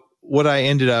 So what I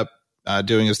ended up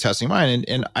doing is testing mine,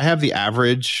 and I have the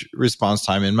average response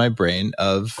time in my brain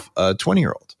of a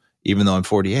 20-year-old, even though I'm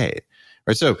 48.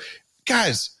 Right? So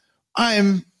guys,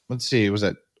 I'm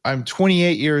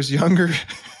 28 years younger.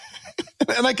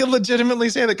 And I can legitimately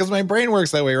say that because my brain works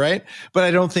that way, right? But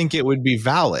I don't think it would be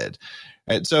valid.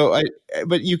 Right? So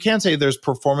but you can say there's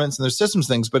performance and there's systems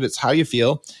things, but it's how you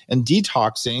feel. And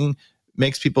detoxing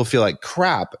makes people feel like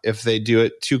crap if they do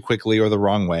it too quickly or the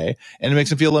wrong way. And it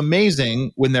makes them feel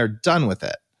amazing when they're done with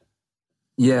it.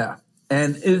 Yeah.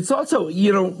 And it's also,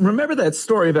 remember that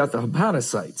story about the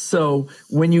hepatocytes. So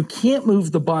when you can't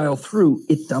move the bile through,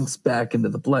 it dumps back into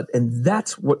the blood. And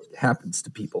that's what happens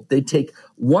to people. They take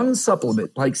one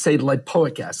supplement, like say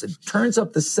lipoic acid, turns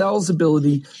up the cell's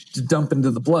ability to dump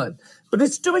into the blood. But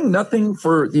it's doing nothing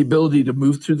for the ability to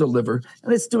move through the liver,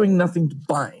 and it's doing nothing to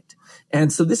bind.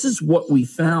 And so this is what we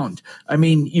found. I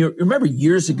mean, you remember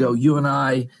years ago, you and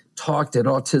I talked at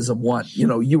Autism One.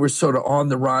 You were sort of on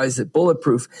the rise at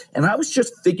Bulletproof, and I was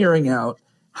just figuring out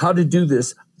how to do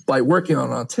this by working on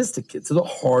autistic kids. It's the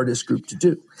hardest group to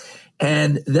do.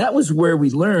 And that was where we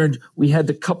learned we had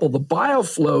to couple the bile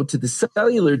flow to the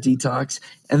cellular detox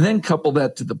and then couple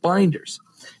that to the binders.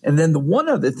 And then the one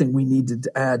other thing we needed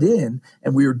to add in,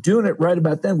 and we were doing it right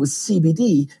about then, was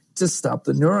CBD to stop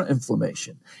the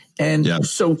neuroinflammation. And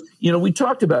so, we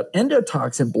talked about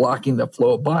endotoxin blocking the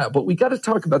flow of bile, but we got to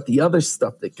talk about the other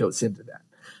stuff that goes into that.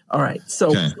 All right.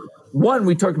 So one,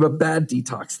 we talked about bad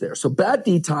detox there. So bad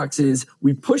detox is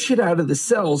we push it out of the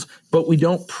cells, but we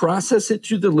don't process it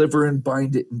through the liver and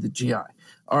bind it in the GI.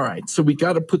 All right. So we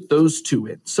got to put those two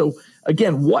in. So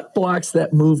again, what blocks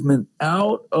that movement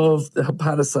out of the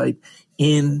hepatocyte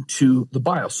into the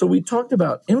bile? So we talked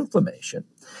about inflammation.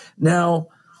 Now,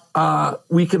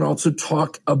 we can also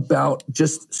talk about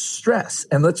just stress,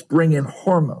 and let's bring in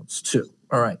hormones too.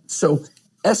 All right. So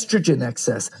estrogen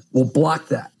excess will block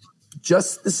that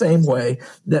just the same way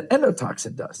that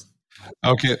endotoxin does.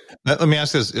 Okay. Let me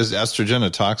ask this. Is estrogen a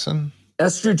toxin?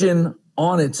 Estrogen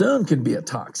on its own can be a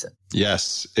toxin.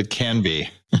 Yes, it can be.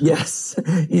 Yes.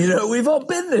 We've all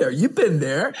been there. You've been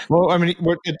there. Well, I mean,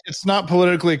 it's not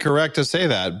politically correct to say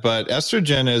that, but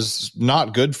estrogen is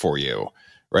not good for you,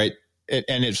 right?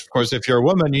 And it's, of course, if you're a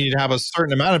woman, you need to have a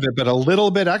certain amount of it, but a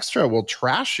little bit extra will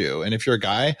trash you. And if you're a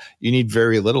guy, you need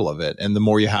very little of it. And the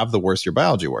more you have, the worse your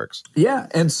biology works. Yeah.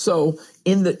 And so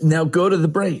now go to the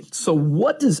brain. So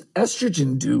what does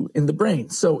estrogen do in the brain?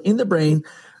 So in the brain,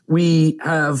 we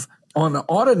have, on an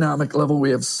autonomic level,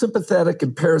 we have sympathetic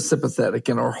and parasympathetic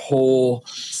in our whole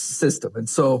system. And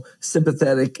so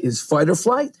sympathetic is fight or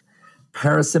flight.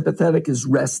 Parasympathetic is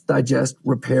rest, digest,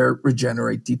 repair,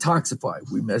 regenerate, detoxify.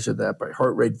 We measure that by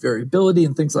heart rate variability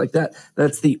and things like that.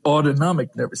 That's the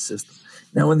autonomic nervous system.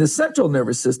 Now, in the central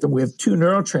nervous system, we have two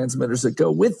neurotransmitters that go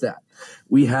with that.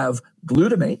 We have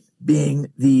glutamate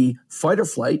being the fight or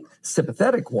flight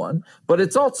sympathetic one, but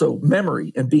it's also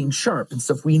memory and being sharp. And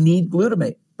so if we need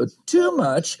glutamate, but too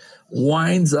much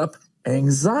winds up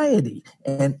anxiety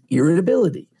and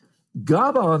irritability.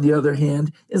 GABA, on the other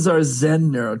hand, is our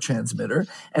Zen neurotransmitter,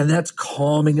 and that's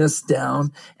calming us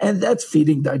down, and that's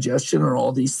feeding digestion and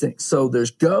all these things. So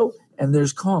there's go and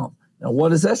there's calm. Now, what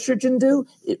does estrogen do?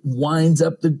 It winds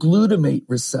up the glutamate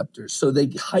receptors, so they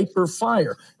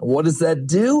hyperfire. And what does that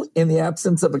do in the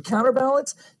absence of a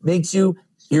counterbalance? Makes you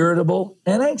irritable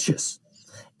and anxious,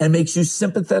 and makes you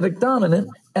sympathetic dominant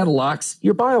and locks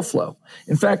your bile flow.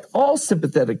 In fact, all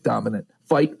sympathetic dominant,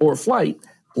 fight or flight,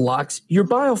 locks your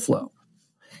bile flow.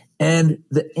 And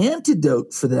the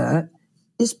antidote for that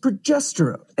is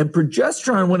progesterone. And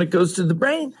progesterone, when it goes to the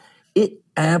brain, it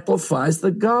amplifies the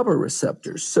GABA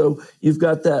receptors. So you've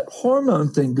got that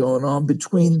hormone thing going on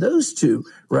between those two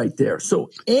right there. So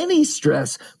any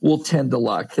stress will tend to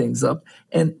lock things up,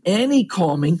 and any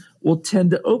calming will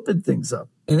tend to open things up.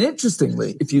 And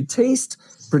interestingly, if you taste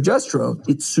progesterone,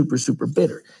 it's super, super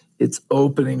bitter. It's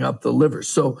opening up the liver.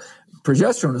 So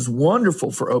progesterone is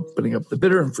wonderful for opening up the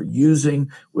bitter and for using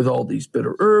with all these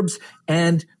bitter herbs.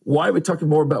 And why are we talking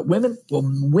more about women? Well,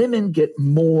 women get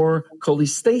more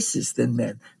cholestasis than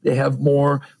men. They have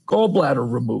more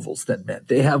gallbladder removals than men.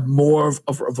 They have more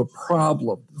of a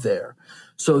problem there.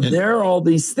 So there are all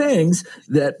these things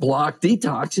that block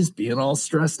detox, is being all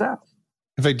stressed out.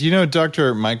 In fact, do you know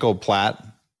Dr. Michael Platt?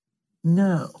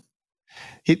 No.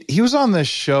 He was on the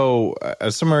show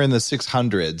somewhere in the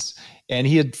 600s, and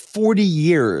he had 40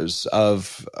 years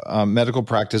of medical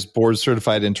practice, board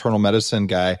certified internal medicine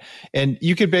guy. And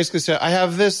you could basically say, I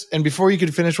have this. And before you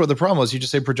could finish what the problem was, you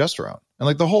just say progesterone. And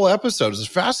like the whole episode is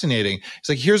fascinating. It's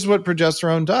like, here's what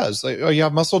progesterone does. Like, oh, you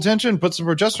have muscle tension, put some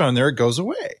progesterone in there, it goes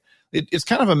away. It's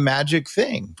kind of a magic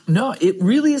thing. No, it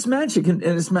really is magic. And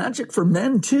it's magic for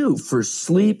men, too, for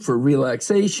sleep, for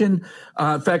relaxation.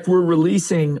 In fact, we're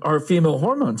releasing our female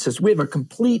hormone system. We have a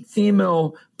complete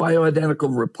female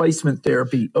bioidentical replacement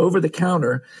therapy over the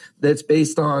counter that's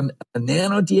based on a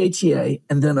nano DHEA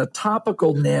and then a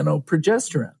topical nano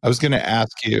progesterone. I was going to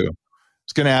ask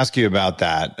you about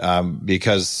that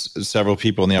because several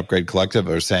people in the Upgrade Collective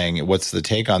are saying, what's the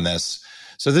take on this?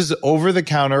 So this is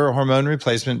over-the-counter hormone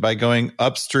replacement by going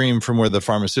upstream from where the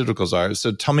pharmaceuticals are.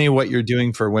 So tell me what you're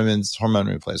doing for women's hormone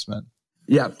replacement.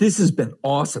 Yeah, this has been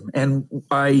awesome. And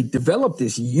I developed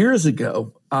this years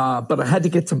ago, but I had to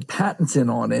get some patents in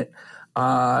on it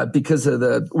because of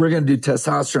we're going to do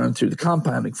testosterone through the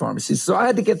compounding pharmacies. So I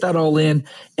had to get that all in,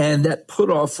 and that put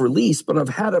off release, but I've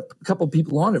had a couple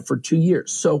people on it for 2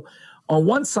 years. So on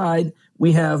one side,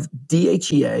 we have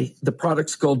DHEA. The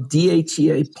product's called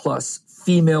DHEA Plus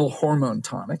Female Hormone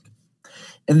Tonic.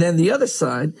 And then the other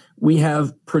side, we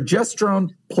have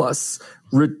progesterone plus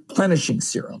replenishing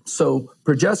serum. So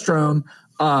progesterone,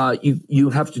 you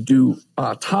have to do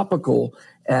topical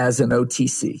as an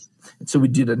OTC. And so we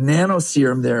did a nano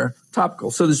serum there,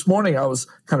 topical. So this morning I was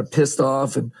kind of pissed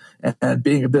off and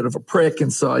being a bit of a prick.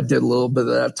 And so I did a little bit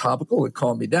of that topical and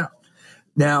calmed me down.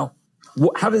 Now,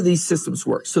 how do these systems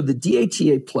work? So the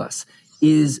DHEA plus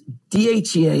is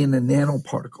DHEA in a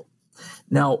nanoparticle.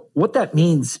 Now, what that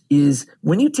means is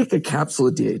when you take a capsule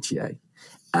of DHEA,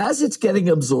 as it's getting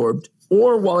absorbed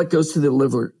or while it goes to the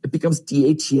liver, it becomes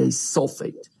DHEA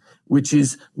sulfate, which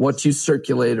is what you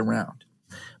circulate around.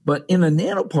 But in a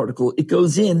nanoparticle, it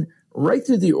goes in right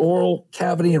through the oral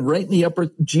cavity and right in the upper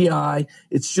GI.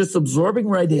 It's just absorbing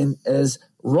right in as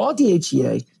raw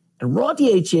DHEA. And raw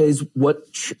DHEA is what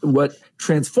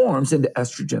transforms into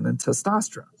estrogen and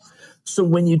testosterone. So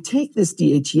when you take this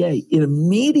DHEA, it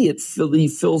immediately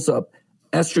fills up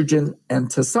estrogen and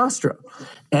testosterone,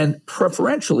 and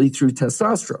preferentially through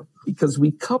testosterone, because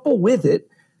we couple with it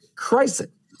chrysin,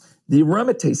 the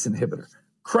aromatase inhibitor.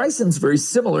 Chrysin's very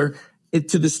similar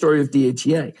to the story of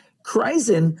DHEA.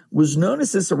 Chrysin was known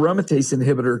as this aromatase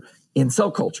inhibitor in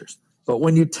cell cultures, but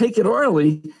when you take it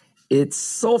orally, it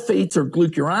sulfates or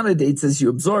glucuronidates as you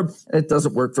absorb, and it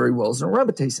doesn't work very well as an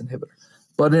aromatase inhibitor.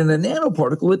 But in a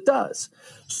nanoparticle, it does.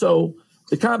 So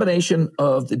the combination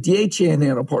of the DHEA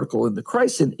nanoparticle and the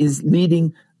chrysin is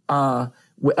leading,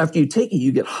 after you take it,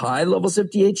 you get high levels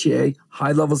of DHEA,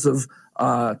 high levels of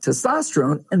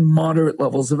testosterone, and moderate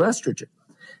levels of estrogen.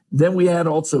 Then we add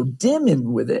also DIM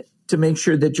in with it to make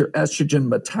sure that your estrogen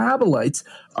metabolites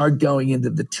are going into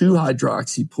the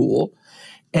 2-hydroxy pool.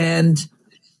 And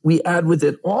we add with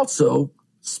it also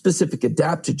specific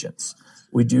adaptogens.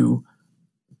 We do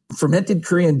fermented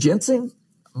Korean ginseng,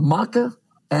 maca,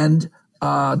 and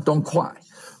dongquai.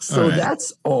 So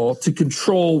that's all to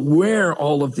control where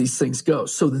all of these things go.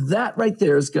 So that right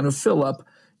there is going to fill up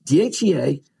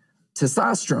DHEA,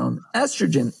 testosterone,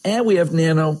 estrogen, and we have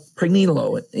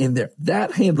nanopregnenolone in there.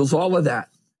 That handles all of that.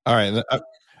 All right.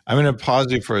 I'm going to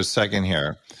pause you for a second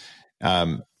here.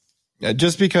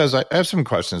 Just because I have some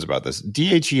questions about this.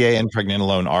 DHEA and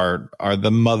pregnenolone are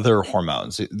the mother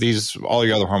hormones. All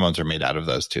your other hormones are made out of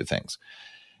those two things.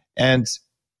 And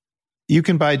you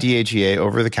can buy DHEA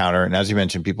over the counter. And as you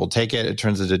mentioned, people take it. It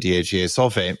turns into DHEA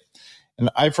sulfate. And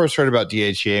I first heard about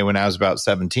DHEA when I was about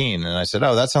 17. And I said,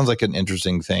 oh, that sounds like an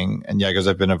interesting thing. And yeah, because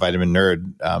I've been a vitamin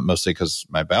nerd, mostly because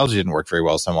my biology didn't work very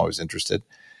well. So I'm always interested.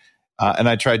 And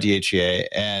I tried DHEA.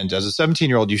 And as a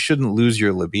 17-year-old, you shouldn't lose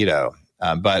your libido.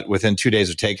 But within 2 days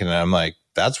of taking it, I'm like,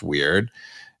 that's weird.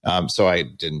 So I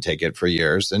didn't take it for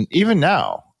years. And even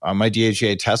now, my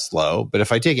DHEA tests low. But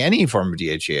if I take any form of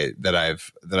DHEA that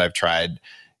I've tried,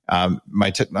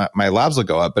 my labs will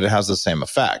go up, but it has the same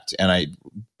effect. And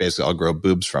I'll grow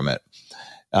boobs from it.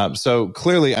 So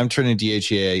clearly I'm turning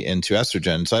DHEA into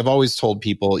estrogen. So I've always told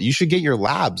people you should get your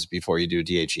labs before you do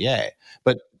DHEA.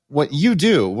 But what you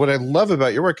do, what I love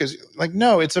about your work is like,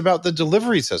 no, it's about the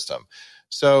delivery system.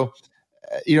 So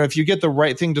if you get the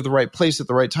right thing to the right place at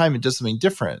the right time, it does something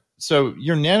different. So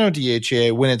your nano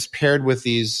DHEA, when it's paired with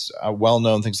these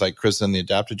well-known things like chrysin, the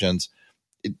adaptogens,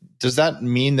 does that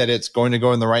mean that it's going to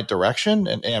go in the right direction?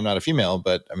 And I'm not a female,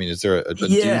 but I mean, is there a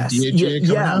DHEA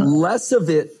coming out? Less of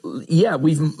it. Yeah,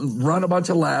 we've run a bunch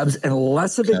of labs, and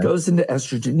less of it goes into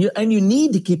estrogen. And you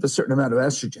need to keep a certain amount of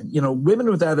estrogen.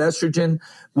 Women without estrogen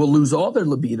will lose all their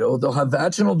libido. They'll have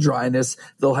vaginal dryness.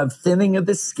 They'll have thinning of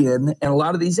the skin, and a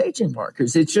lot of these aging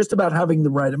markers. It's just about having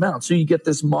the right amount. So you get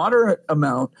this moderate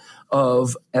amount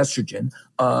of estrogen.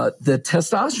 The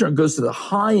testosterone goes to the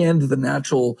high end of the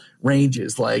natural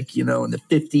ranges, like, in the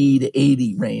 50 to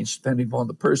 80 range, depending upon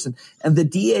the person. And the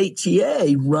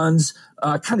DHEA runs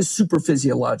kind of super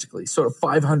physiologically, sort of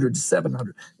 500 to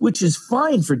 700, which is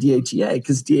fine for DHEA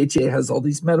because DHEA has all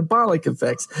these metabolic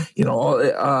effects.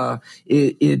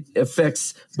 It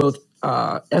affects both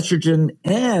estrogen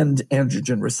and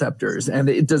androgen receptors, and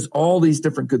it does all these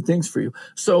different good things for you.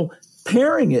 So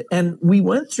pairing it, and we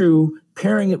went through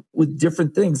pairing it with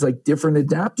different things like different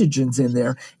adaptogens in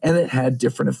there, and it had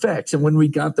different effects. And when we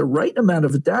got the right amount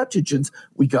of adaptogens,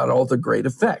 we got all the great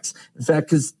effects. In fact,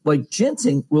 because like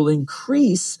ginseng will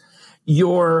increase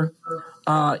it'll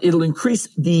increase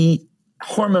the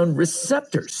hormone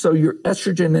receptors. So your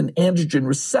estrogen and androgen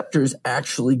receptors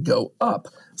actually go up.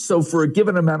 So for a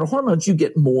given amount of hormones, you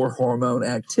get more hormone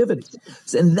activity.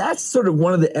 And that's sort of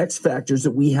one of the X factors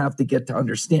that we have to get to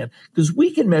understand, because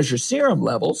we can measure serum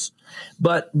levels,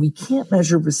 but we can't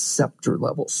measure receptor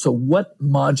levels. So what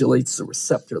modulates the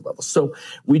receptor levels? So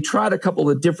we tried a couple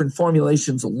of different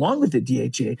formulations along with the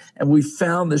DHEA, and we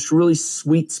found this really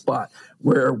sweet spot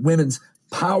where women's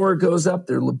power goes up,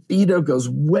 their libido goes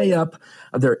way up,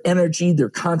 their energy, their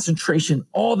concentration,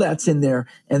 all that's in there.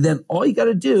 And then all you got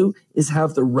to do is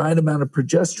have the right amount of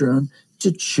progesterone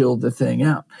to chill the thing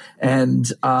out. And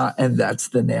that's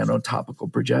the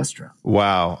nanotopical progesterone.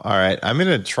 Wow. All right. I'm going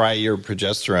to try your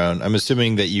progesterone. I'm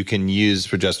assuming that you can use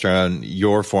progesterone,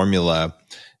 your formula,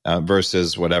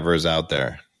 versus whatever is out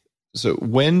there. So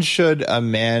when should a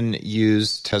man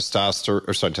use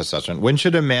testosterone? When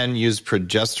should a man use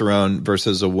progesterone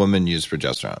versus a woman use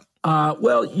progesterone?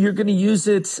 Well, you're going to use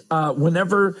it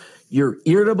whenever you're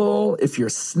irritable, if you're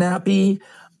snappy,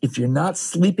 if you're not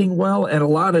sleeping well, and a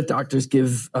lot of doctors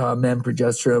give men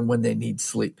progesterone when they need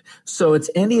sleep. So it's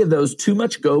any of those: too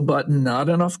much go button, not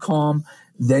enough calm,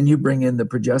 then you bring in the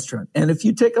progesterone. And if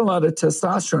you take a lot of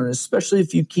testosterone, especially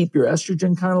if you keep your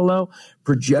estrogen kind of low,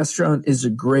 progesterone is a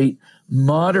great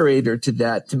moderator to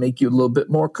that, to make you a little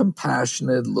bit more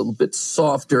compassionate, a little bit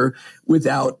softer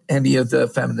without any of the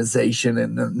feminization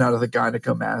and none of the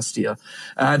gynecomastia.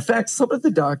 In fact, some of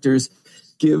the doctors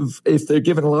give, if they're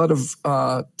given a lot of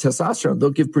testosterone,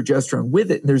 they'll give progesterone with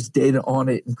it, and there's data on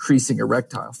it increasing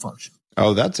erectile function.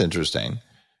 Oh, that's interesting.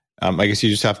 I guess you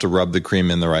just have to rub the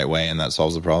cream in the right way, and that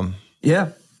solves the problem. Yeah.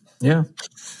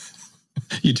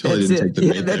 You totally didn't take the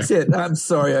bait that's there. it. I'm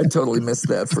sorry. I totally missed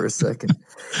that for a second.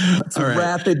 It's All right.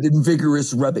 Rapid and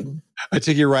vigorous rubbing. I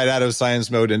took you right out of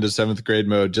science mode into 7th grade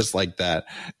mode, just like that.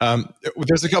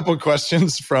 There's a couple of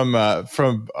questions from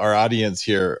our audience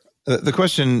here. The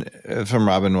question from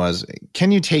Robin was,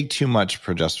 can you take too much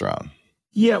progesterone?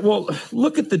 Yeah, well,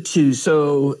 look at the two.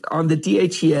 So on the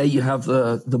DHEA, you have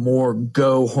the more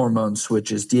go hormone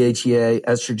switches: DHEA,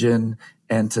 estrogen,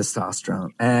 and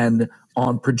testosterone. And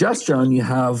on progesterone, you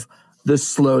have the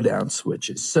slowdown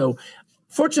switches. So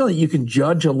fortunately, you can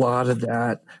judge a lot of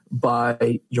that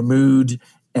by your mood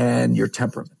and your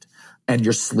temperament and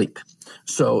your sleep.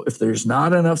 So if there's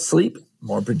not enough sleep,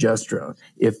 more progesterone.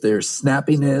 If there's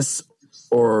snappiness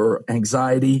or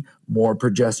anxiety, more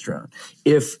progesterone.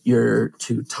 If you're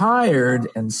too tired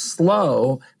and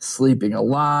slow, sleeping a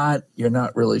lot, you're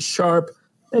not really sharp,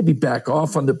 maybe back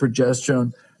off on the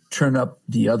progesterone, turn up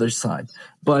the other side.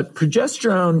 But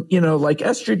progesterone, like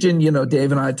estrogen,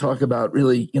 Dave and I talk about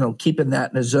really, keeping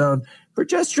that in a zone.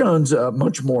 Progesterone's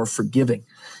much more forgiving.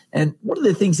 And one of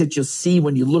the things that you'll see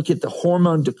when you look at the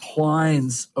hormone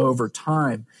declines over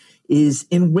time is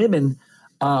in women,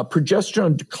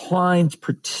 progesterone declines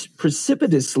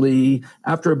precipitously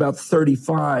after about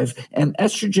 35, and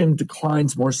estrogen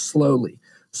declines more slowly.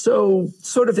 So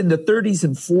sort of in the 30s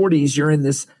and 40s, you're in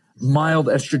this mild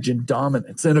estrogen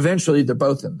dominance, and eventually they're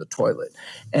both in the toilet.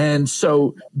 And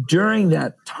so during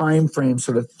that time frame,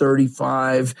 sort of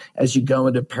 35, as you go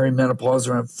into perimenopause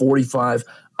around 45,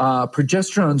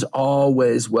 progesterone's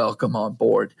always welcome on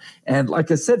board. And like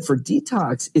I said, for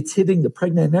detox, it's hitting the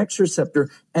pregnant X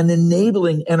receptor and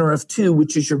enabling NRF2,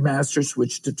 which is your master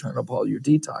switch to turn up all your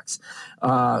detox.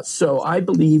 So I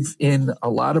believe in a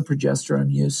lot of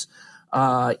progesterone use.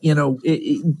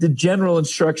 The general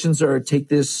instructions are take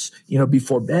this,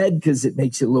 before bed because it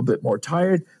makes you a little bit more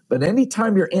tired. But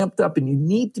anytime you're amped up and you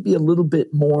need to be a little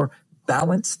bit more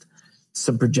balanced,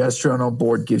 some progesterone on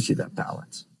board gives you that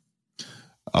balance.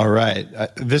 All right.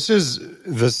 This is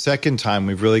the second time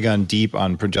we've really gone deep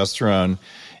on progesterone,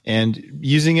 and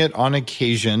using it on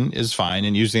occasion is fine,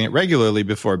 and using it regularly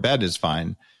before bed is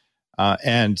fine.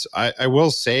 And I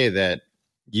will say that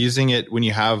using it when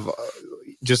you have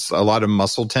just a lot of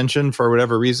muscle tension for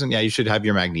whatever reason, you should have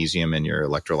your magnesium and your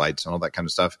electrolytes and all that kind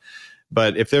of stuff.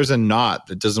 But if there's a knot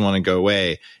that doesn't want to go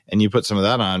away and you put some of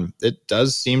that on, it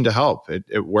does seem to help.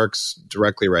 It works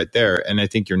directly right there. And I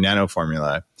think your nano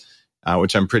formula,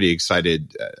 which I'm pretty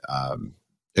excited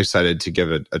to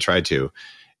give it a try to.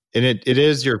 And it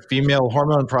is your female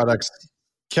hormone products.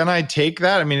 Can I take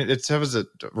that? I mean, it has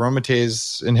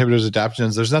aromatase inhibitors,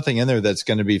 adaptogens. There's nothing in there that's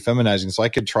going to be feminizing. So I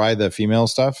could try the female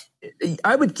stuff.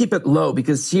 I would keep it low,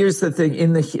 because here's the thing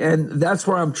and that's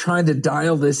where I'm trying to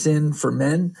dial this in for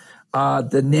men.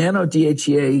 The nano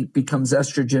DHEA becomes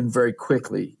estrogen very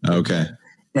quickly. Okay.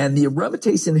 And the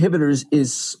aromatase inhibitors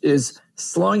is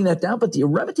slowing that down, but the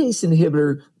aromatase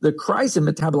inhibitor, the chrysin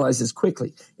metabolizes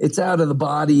quickly. It's out of the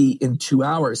body in 2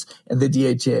 hours, and the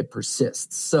DHEA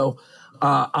persists. So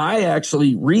I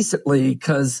actually recently,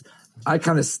 because I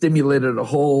kind of stimulated a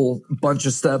whole bunch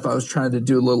of stuff. I was trying to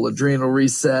do a little adrenal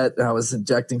reset. I was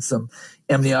injecting some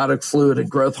amniotic fluid and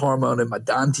growth hormone in my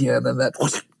dantian, and that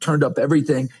turned up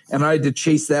everything. And I had to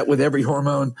chase that with every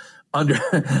hormone under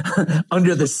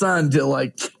under the sun to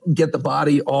like get the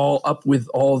body all up with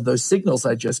all of those signals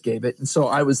I just gave it. And so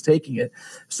I was taking it.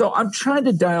 So I'm trying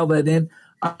to dial that in.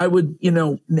 I would,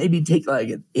 maybe take like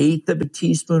an eighth of a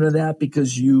teaspoon of that,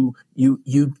 because you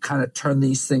kind of turn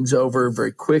these things over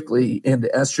very quickly into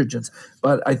estrogens.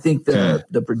 But I think the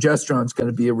progesterone is going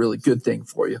to be a really good thing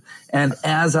for you. And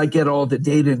as I get all the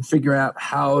data and figure out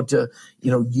how to,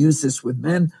 use this with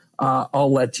men,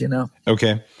 I'll let you know.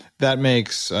 Okay. That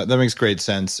makes great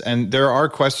sense. And there are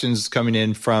questions coming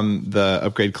in from the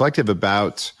Upgrade Collective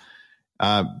about,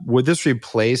 would this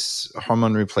replace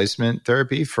hormone replacement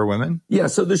therapy for women? Yeah,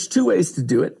 so there's two ways to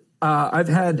do it. I've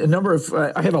had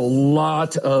I have a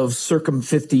lot of circum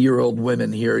 50-year-old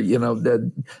women here.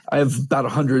 I have about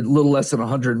 100, little less than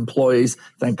 100 employees.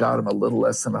 Thank God I'm a little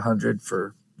less than 100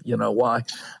 for, why.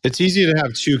 It's easy to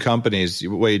have two companies.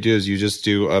 What you do is you just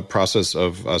do a process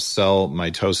of cell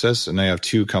mitosis, and I have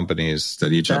two companies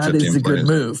that each have 50 employees. That is a good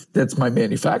move. That's my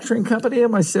manufacturing company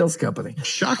and my sales company.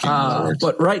 Shocking.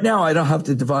 But right now I don't have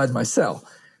to divide my cell.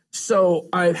 So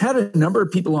I've had a number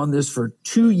of people on this for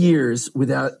 2 years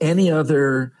without any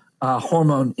other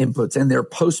hormone inputs, and they're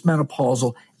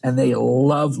postmenopausal, and they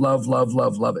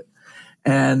love it.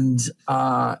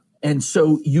 And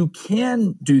so you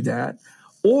can do that.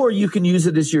 Or you can use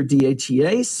it as your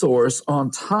DHEA source on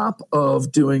top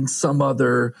of doing some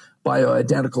other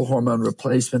bioidentical hormone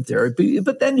replacement therapy.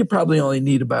 But then you probably only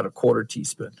need about a quarter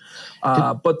teaspoon.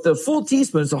 But the full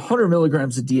teaspoon is 100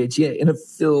 milligrams of DHEA, and it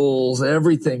fills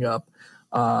everything up.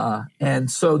 And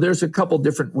so there's a couple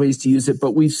different ways to use it,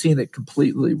 but we've seen it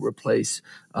completely replace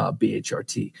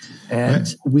BHRT. And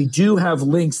we do have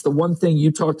links. The one thing you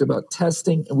talked about,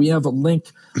 testing, and we have a link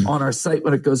on our site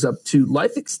when it goes up to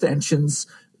Life Extension's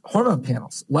hormone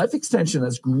panels. Life Extension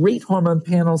has great hormone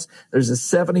panels. There's a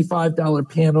 $75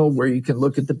 panel where you can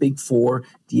look at the big four: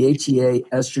 DHEA,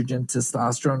 estrogen,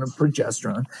 testosterone, and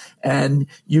progesterone. And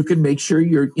you can make sure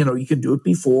you can do it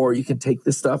before, you can take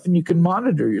this stuff, and you can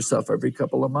monitor yourself every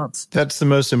couple of months. That's the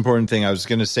most important thing. I was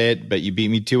going to say it, but you beat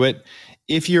me to it.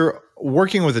 If you're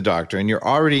working with a doctor and you're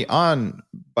already on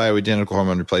bioidentical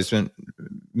hormone replacement,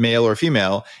 male or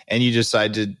female, and you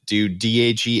decide to do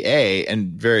DHEA,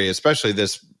 and especially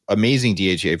this amazing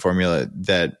DHEA formula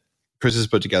that Chris has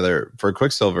put together for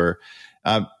Quicksilver,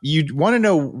 you'd want to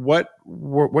know what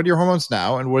are your hormones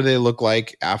now and what do they look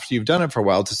like after you've done it for a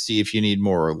while to see if you need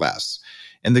more or less.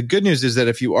 And the good news is that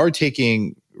if you are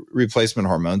taking replacement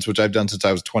hormones, which I've done since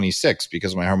I was 26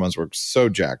 because my hormones were so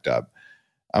jacked up,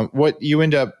 what you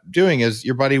end up doing is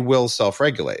your body will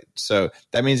self-regulate. So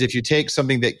that means if you take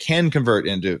something that can convert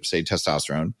into, say,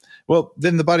 testosterone, well,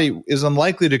 then the body is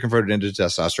unlikely to convert it into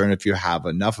testosterone if you have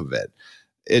enough of it.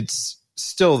 It's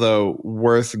still, though,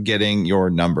 worth getting your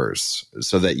numbers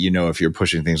so that you know if you're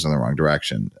pushing things in the wrong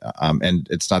direction. And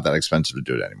it's not that expensive to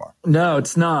do it anymore. No,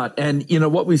 it's not. And,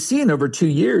 what we've seen over 2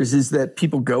 years is that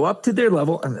people go up to their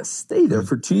level and they stay there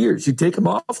for 2 years. You take them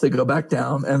off, they go back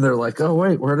down, and they're like, oh,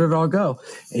 wait, where did it all go?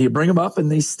 And you bring them up and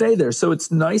they stay there. So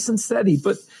it's nice and steady.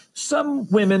 But some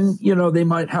women, they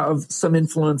might have some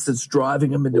influence that's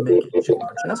driving them into making too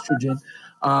much estrogen.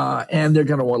 And they're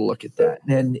going to want to look at that.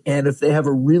 And if they have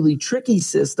a really tricky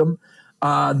system,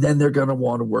 then they're going to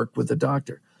want to work with a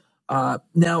doctor.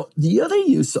 Now, the other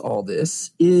use of all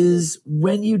this is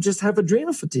when you just have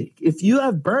adrenal fatigue. If you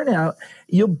have burnout,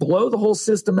 you'll blow the whole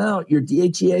system out. Your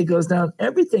DHEA goes down.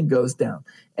 Everything goes down.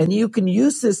 And you can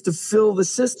use this to fill the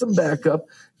system back up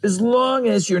as long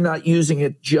as you're not using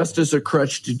it just as a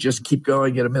crutch to just keep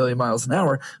going at 1,000,000 miles an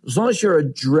hour. As long as you're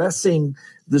addressing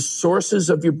the sources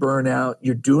of your burnout,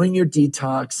 you're doing your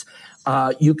detox,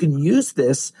 you can use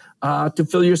this to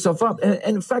fill yourself up. And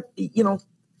in fact,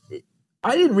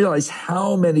 I didn't realize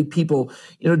how many people,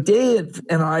 Dave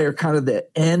and I are kind of the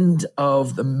end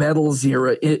of the metals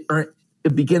era, or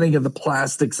the beginning of the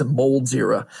plastics and molds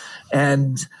era.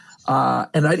 And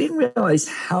I didn't realize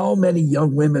how many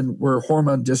young women were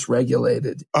hormone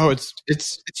dysregulated. Oh, it's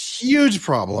a huge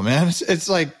problem, man.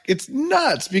 It's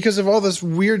nuts because of all this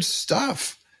weird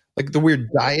stuff, like the weird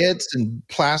diets and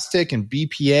plastic and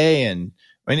BPA, and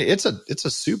it's a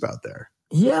soup out there.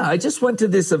 Yeah, I just went to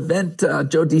this event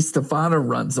Joe DiStefano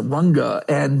runs, Runga,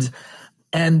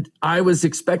 and I was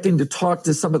expecting to talk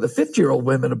to some of the 50-year-old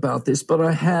women about this, but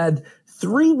I had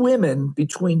 3 women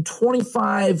between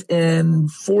 25 and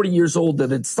 40 years old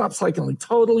that had stopped cycling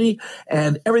totally,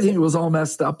 and everything was all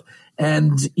messed up.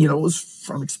 And, it was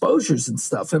from exposures and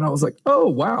stuff. And I was like, oh,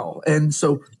 wow. And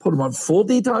so put them on full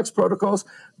detox protocols,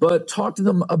 but talk to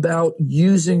them about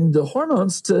using the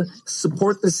hormones to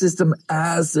support the system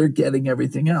as they're getting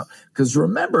everything out. Because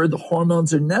remember, the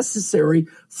hormones are necessary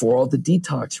for all the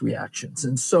detox reactions.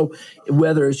 And so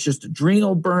whether it's just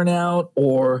adrenal burnout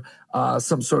or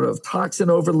some sort of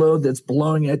toxin overload that's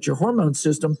blowing at your hormone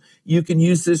system, you can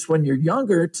use this when you're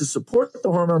younger to support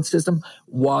the hormone system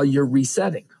while you're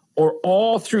resetting. Or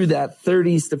all through that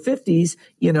 30s to 50s,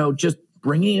 just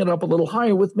bringing it up a little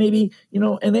higher with maybe,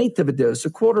 an eighth of a dose, a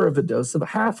quarter of a dose, a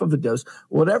half of a dose,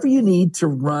 whatever you need to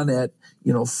run at,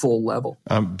 full level.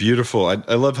 Beautiful.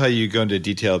 I love how you go into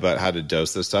detail about how to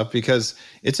dose this stuff, because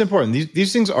it's important.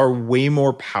 These things are way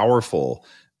more powerful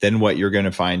than what you're going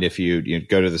to find if you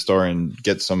go to the store and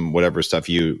get some whatever stuff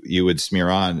you would smear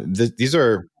on. These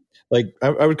are like,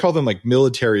 I would call them like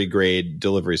military grade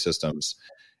delivery systems.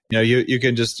 You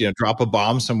can just drop a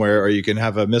bomb somewhere, or you can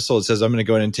have a missile that says, I'm going to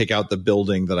go in and take out the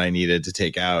building that I needed to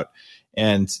take out.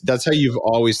 And that's how you've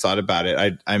always thought about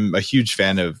it. I'm a huge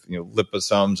fan of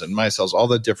liposomes and micelles, all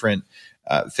the different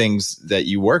things that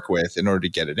you work with in order to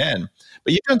get it in.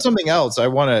 But you've done something else I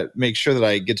want to make sure that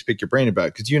I get to pick your brain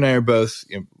about, because you and I are both,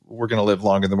 we're going to live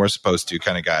longer than we're supposed to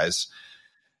kind of guys.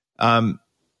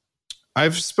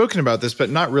 I've spoken about this, but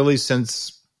not really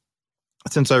since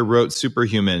I wrote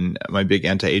Superhuman, my big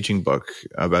anti-aging book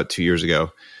about 2 years ago.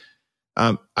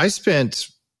 I spent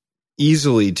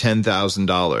easily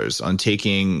 $10,000 on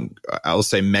taking, I'll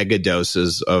say, mega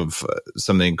doses of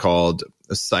something called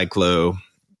cycloestrogenol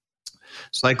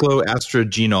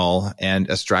and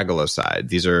astragaloside.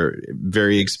 These are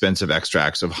very expensive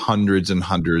extracts of hundreds and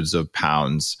hundreds of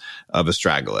pounds of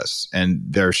astragalus, and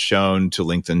they're shown to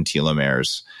lengthen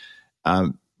telomeres.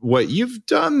 What you've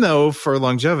done, though, for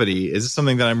longevity is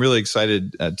something that I'm really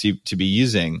excited to be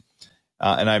using.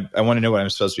 And I want to know what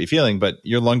I'm supposed to be feeling. But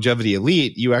your Longevity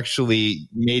Elite, you actually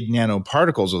made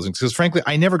nanoparticles with things. Because frankly,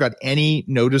 I never got any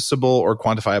noticeable or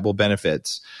quantifiable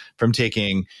benefits from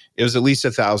taking. It was at least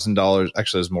 $1,000.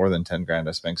 Actually, it was more than 10 grand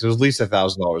I spent. So it was at least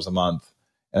 $1,000 a month.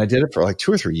 And I did it for like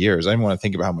 2 or 3 years. I didn't want to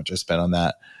think about how much I spent on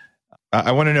that.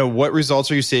 I want to know, what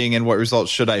results are you seeing and what results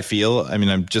should I feel? I mean,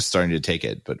 I'm just starting to take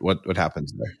it, but what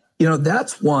happens there?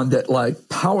 That's one that like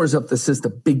powers up the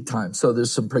system big time. So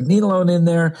there's some pregnenolone in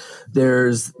there.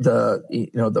 There's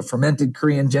the fermented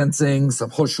Korean ginseng,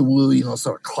 some hoshiwu,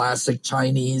 sort of classic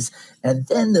Chinese, and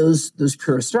then those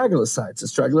pure astragalosides,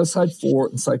 astragaloside 4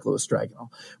 and cycloestragonol.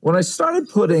 When I started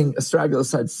putting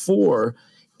astragaloside 4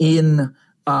 in,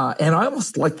 and I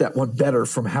almost like that one better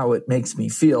from how it makes me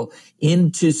feel,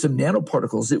 into some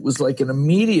nanoparticles, it was like an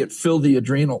immediate fill the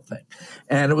adrenal thing.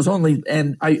 And it was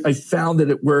I found that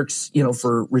it works,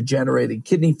 for regenerating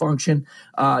kidney function.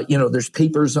 There's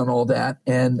papers on all that.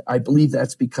 And I believe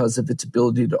that's because of its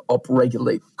ability to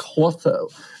upregulate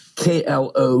klotho,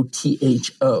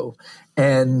 Klotho.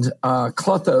 And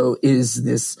klotho is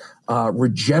this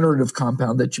regenerative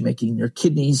compound that you're making in your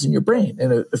kidneys and your brain,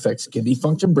 and it affects kidney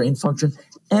function, brain function,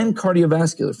 and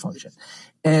cardiovascular function.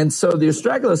 And so the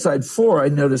astragaloside 4, I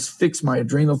noticed, fixed my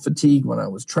adrenal fatigue when I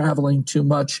was traveling too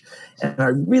much. And I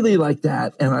really like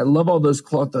that. And I love all those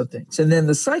klotho things. And then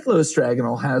the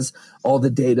cycloestragonol has all the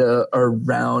data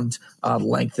around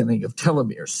lengthening of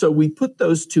telomeres. So we put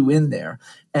those two in there.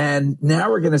 And now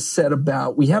we're going to set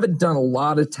about, we haven't done a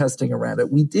lot of testing around it.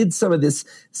 We did some of this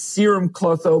serum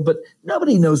klotho, but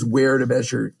nobody knows where to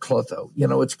measure klotho.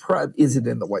 Is it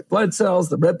in the white blood cells,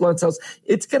 the red blood cells?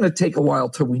 It's going to take a while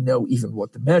till we know even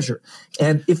what to measure.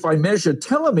 And if I measure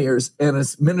telomeres and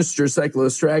administer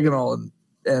cycloestragonol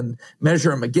and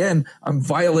measure them again, I'm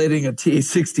violating a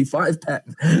TA65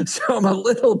 patent. So I'm a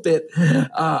little bit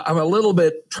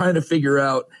trying to figure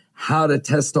out how to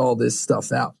test all this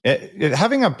stuff out.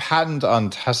 Having a patent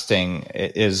on testing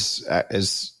is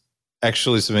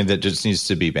actually something that just needs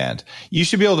to be banned. You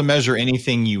should be able to measure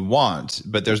anything you want,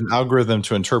 but there's an algorithm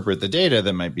to interpret the data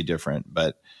that might be different.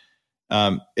 But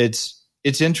it's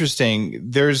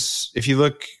interesting. If you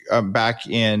look back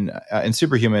in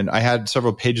Superhuman, I had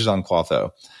several pages on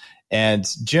klotho. And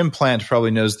Jim Plant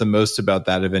probably knows the most about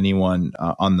that of anyone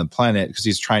on the planet, because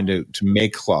he's trying to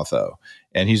make klotho.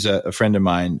 And he's a friend of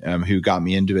mine who got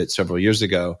me into it several years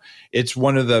ago. It's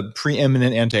one of the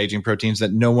preeminent anti-aging proteins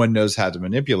that no one knows how to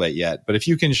manipulate yet. But if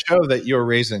you can show that you're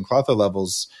raising klotho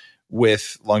levels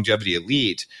with Longevity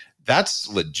Elite, that's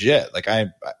legit. Like I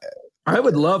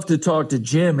would love to talk to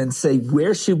Jim and say,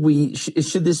 where should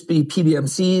this be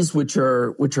PBMCs, which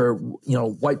are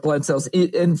white blood cells?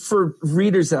 And for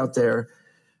readers out there,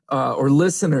 or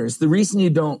listeners, the reason you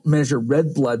don't measure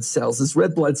red blood cells is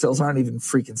red blood cells aren't even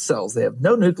freaking cells. They have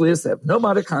no nucleus, they have no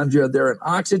mitochondria, they're an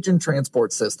oxygen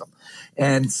transport system.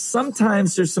 And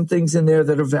sometimes there's some things in there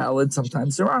that are valid,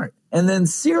 sometimes there aren't. And then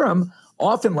serum,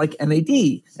 often like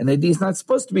NAD. NAD is not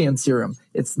supposed to be in serum.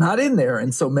 It's not in there.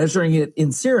 And so measuring it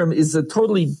in serum is a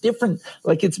totally different,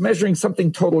 like it's measuring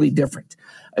something totally different.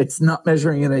 It's not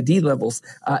measuring NAD levels.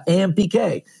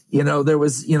 AMPK, there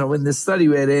was, in this study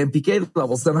we had AMPK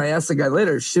levels. Then I asked the guy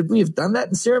later, should we have done that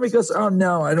in serum? He goes, oh,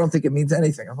 no, I don't think it means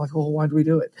anything. I'm like, well, why do we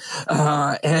do it?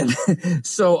 And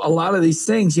so a lot of these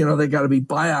things, they got to be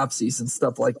biopsies and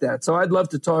stuff like that. So I'd love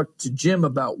to talk to Jim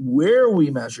about where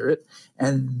we measure it,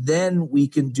 and then we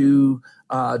can do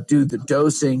the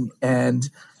dosing and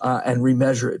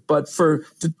remeasure it. But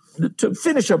to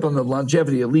finish up on the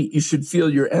longevity elite, you should feel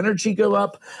your energy go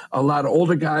up. A lot of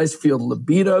older guys feel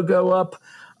libido go up.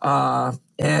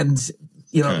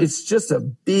 It's just a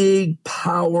big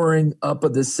powering up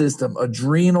of the system.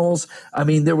 Adrenals. I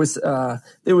mean, there was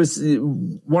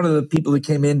one of the people that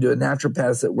came into a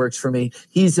naturopath that works for me.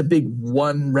 He's a big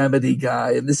one remedy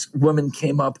guy. And this woman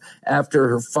came up after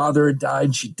her father had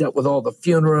died. She dealt with all the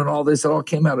funeral and all this. It all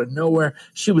came out of nowhere.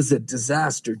 She was a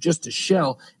disaster, just a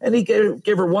shell. And he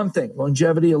gave her one thing,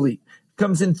 longevity elite.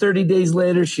 Comes in 30 days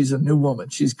later, she's a new woman.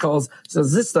 Says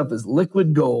this stuff is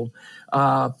liquid gold.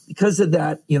 Because of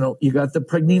that, you got the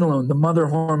pregnenolone, the mother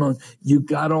hormone. You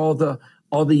got all the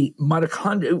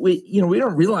mitochondria. We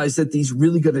don't realize that these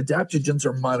really good adaptogens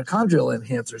are mitochondrial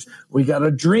enhancers. We got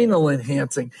adrenal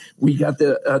enhancing. We got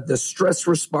the stress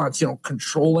response.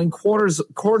 Controlling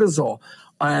cortisol.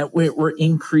 We're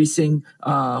increasing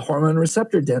hormone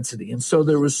receptor density. And so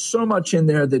there was so much in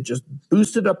there that just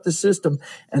boosted up the system.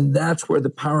 And that's where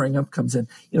the powering up comes in.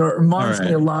 It reminds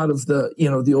me a lot of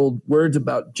the old words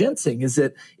about ginseng, is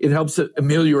that it helps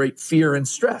ameliorate fear and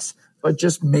stress by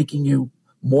just making you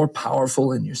more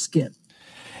powerful in your skin.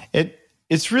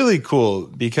 It's really cool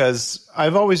because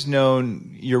I've always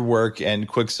known your work and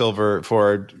Quicksilver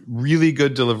for really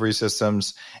good delivery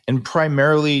systems and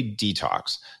primarily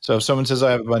detox. So if someone says,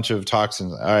 I have a bunch of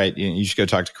toxins, all right, you should go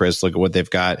talk to Chris, look at what they've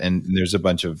got. And there's a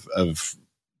bunch of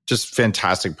just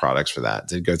fantastic products for that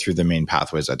to go through the main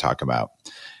pathways I talk about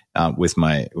with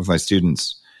my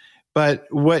students. But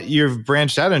what you've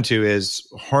branched out into is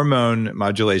hormone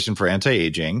modulation for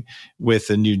anti-aging with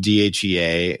the new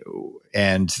DHEA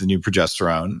and the new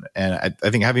progesterone. And I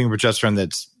think having a progesterone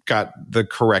that's got the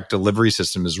correct delivery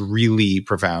system is really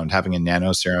profound, having a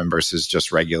nano serum versus just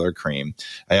regular cream.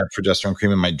 I have progesterone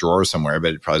cream in my drawer somewhere,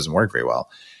 but it probably doesn't work very well.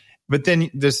 But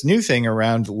then this new thing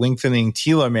around lengthening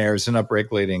telomeres and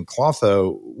upregulating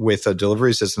clotho with a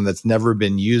delivery system that's never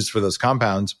been used for those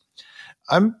compounds,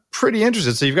 I'm pretty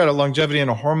interested. So you've got a longevity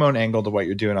and a hormone angle to what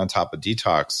you're doing on top of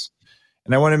detox.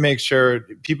 And I want to make sure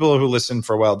people who listen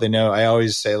for a while, they know I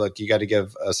always say, look, you got to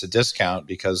give us a discount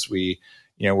because we're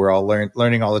all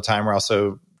learning all the time. We're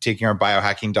also taking our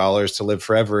biohacking dollars to live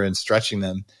forever and stretching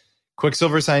them.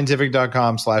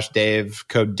 QuicksilverScientific.com/Dave,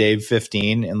 code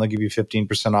Dave15, and they'll give you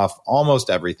 15% off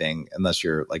almost everything unless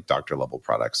you're like doctor level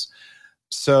products.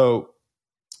 So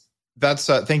that's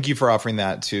thank you for offering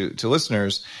that to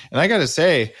listeners. And I got to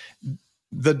say,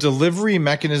 the delivery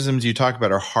mechanisms you talk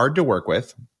about are hard to work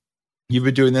with. You've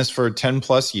been doing this for 10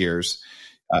 plus years,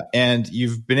 and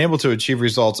you've been able to achieve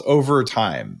results over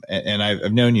time. And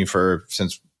I've known you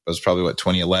since it was probably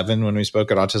 2011 when we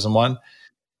spoke at Autism One.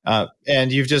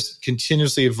 And you've just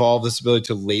continuously evolved this ability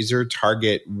to laser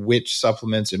target which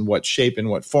supplements in what shape and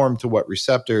what form to what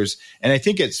receptors. And I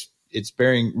think it's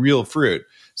bearing real fruit.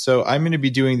 So I'm going to be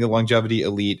doing the Longevity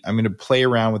Elite. I'm going to play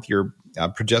around with your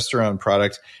progesterone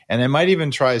product, and I might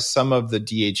even try some of the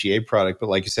DHEA product, but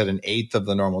like you said, 1/8 of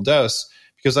the normal dose,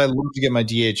 because I love to get my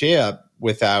DHEA up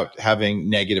without having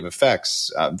negative effects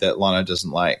that Lana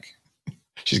doesn't like.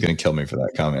 She's going to kill me for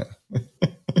that comment.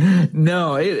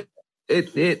 No, I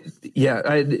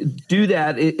do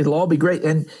that. It'll all be great.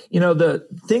 And, the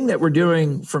thing that we're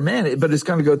doing for men, but it's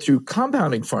going to go through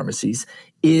compounding pharmacies,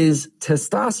 is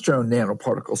testosterone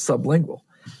nanoparticles sublingual.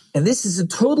 And this is a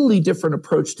totally different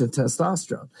approach to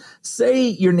testosterone. Say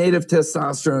your native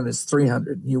testosterone is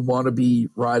 300 and you want to be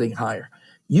riding higher.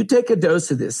 You take a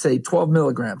dose of this, say 12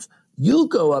 milligrams, you'll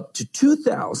go up to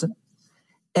 2,000,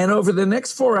 and over the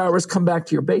next 4 hours, come back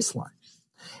to your baseline.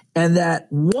 And that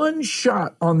one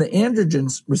shot on the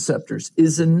androgen receptors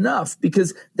is enough,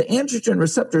 because the androgen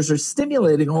receptors are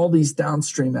stimulating all these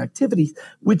downstream activities,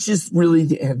 which is really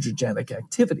the androgenic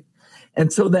activity.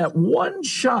 And so that one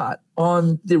shot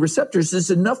on the receptors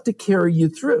is enough to carry you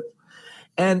through.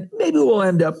 And maybe we'll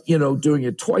end up, doing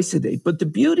it twice a day. But the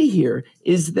beauty here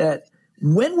is that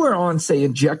when we're on, say,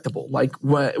 injectable, like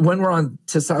when we're on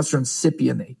testosterone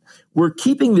cypionate, we're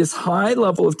keeping this high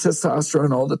level of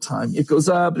testosterone all the time. It goes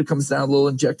up, it comes down, a little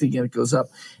injected again, it goes up.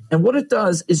 And what it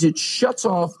does is it shuts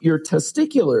off your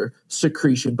testicular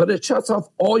secretion, but it shuts off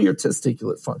all your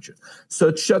testicular function. So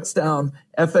it shuts down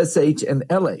FSH and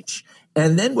LH.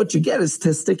 And then what you get is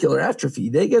testicular atrophy.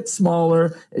 They get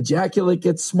smaller, ejaculate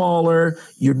gets smaller,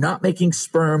 you're not making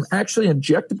sperm. Actually,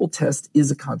 injectable test is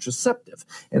a contraceptive,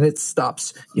 and it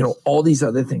stops, all these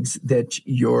other things that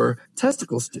your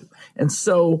testicles do. And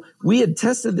so we had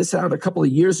tested this out a couple of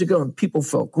years ago, and people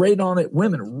felt great on it.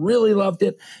 Women really loved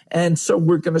it. And so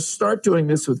we're going to start doing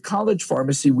this with college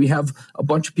pharmacy. We have a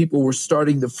bunch of people we're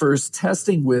starting the first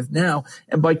testing with now.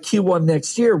 And by Q1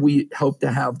 next year, we hope to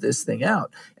have this thing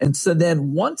out. And so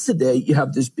then once a day, you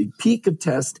have this big peak of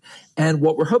test. And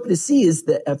what we're hoping to see is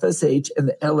the FSH and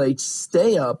the LH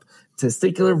stay up.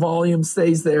 Testicular volume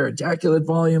stays there, ejaculate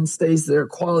volume stays there,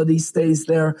 quality stays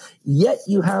there. Yet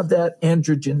you have that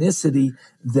androgenicity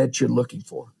that you're looking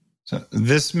for. So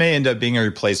this may end up being a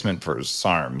replacement for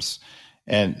SARMs.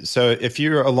 And so if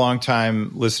you're a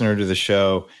longtime listener to the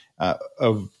show,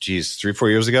 3-4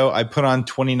 years ago, I put on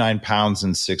 29 pounds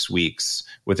in 6 weeks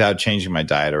without changing my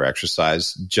diet or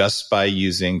exercise, just by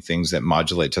using things that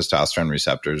modulate testosterone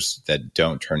receptors that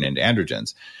don't turn into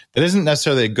androgens. That isn't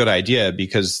necessarily a good idea,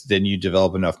 because then you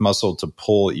develop enough muscle to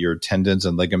pull your tendons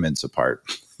and ligaments apart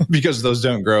because those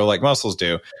don't grow like muscles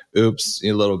do. Oops,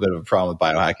 a little bit of a problem with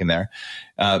biohacking there.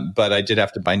 But I did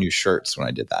have to buy new shirts when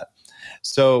I did that.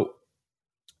 So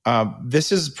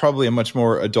this is probably a much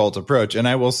more adult approach. And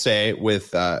I will say,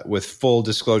 with full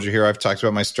disclosure here, I've talked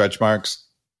about my stretch marks.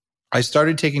 I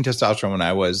started taking testosterone when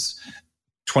I was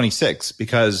 26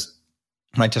 because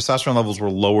my testosterone levels were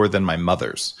lower than my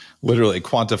mother's, literally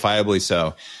quantifiably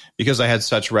so, because I had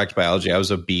such wrecked biology. I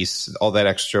was obese. All that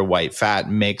extra white fat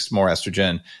makes more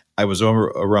estrogen. I was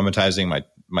aromatizing.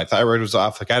 My thyroid was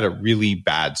off. Like, I had a really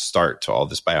bad start to all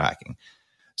this biohacking.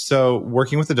 So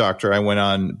working with the doctor, I went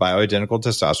on bioidentical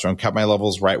testosterone, kept my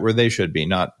levels right where they should be,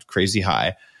 not crazy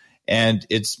high. And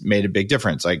it's made a big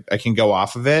difference. I can go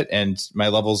off of it and my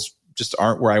levels just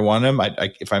aren't where I want them.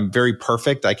 If I'm very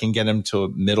perfect, I can get them to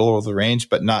middle of the range,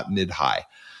 but not mid-high.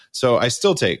 So I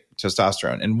still take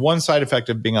testosterone. And one side effect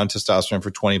of being on testosterone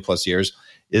for 20 plus years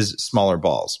is smaller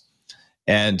balls.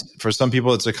 And for some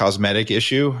people, it's a cosmetic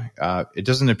issue. It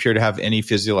doesn't appear to have any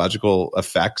physiological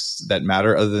effects that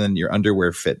matter, other than your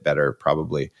underwear fit better,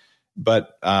 probably.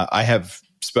 But I have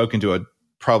spoken to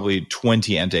probably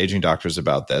 20 anti-aging doctors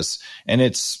about this.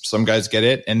 And some guys get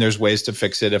it, and there's ways to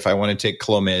fix it. If I want to take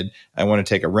Clomid, I want to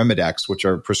take a Arimidex, which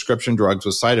are prescription drugs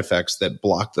with side effects that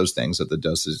block those things at the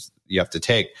doses you have to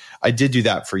take. I did do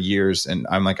that for years, and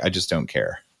I'm like, I just don't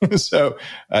care. So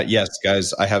yes,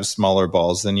 guys, I have smaller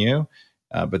balls than you.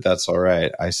 But that's all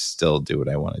right. I still do what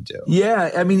I want to do.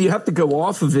 Yeah. I mean, you have to go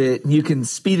off of it, and you can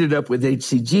speed it up with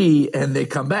HCG and they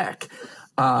come back.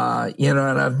 And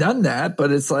I've done that,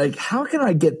 but it's like, how can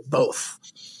I get both?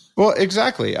 Well,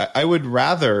 exactly. I would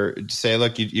rather say,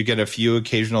 look, you get a few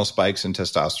occasional spikes in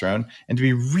testosterone. And to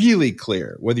be really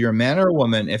clear, whether you're a man or a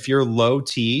woman, if you're low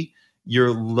T,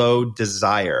 you're low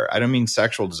desire. I don't mean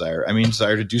sexual desire. I mean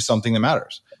desire to do something that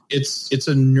matters. It's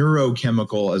a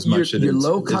neurochemical as much as you're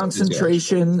low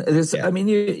concentration. Yeah. I mean,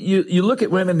 you look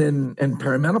at women in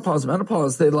perimenopause,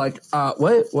 menopause, they're like,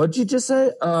 wait, what'd you just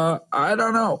say? I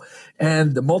don't know.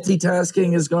 And the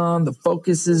multitasking is gone. The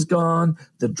focus is gone.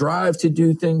 The drive to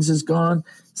do things is gone.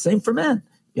 Same for men.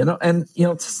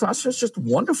 Testosterone is just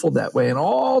wonderful that way. And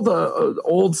all the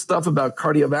old stuff about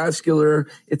cardiovascular,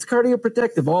 it's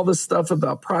cardioprotective. All the stuff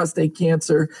about prostate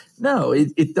cancer, no,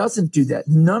 it doesn't do that.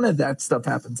 None of that stuff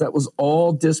happens. That was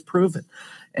all disproven.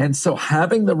 And so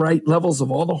having the right levels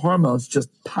of all the hormones just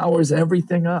powers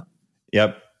everything up.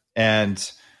 Yep.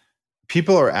 And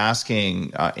people are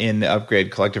asking in the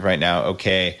Upgrade Collective right now,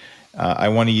 okay, I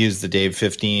want to use the Dave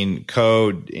 15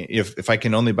 code. If I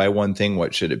can only buy one thing,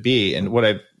 what should it be? And what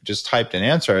I've just typed an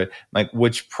answer, like,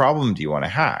 which problem do you want to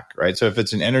hack, right? So if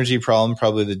it's an energy problem,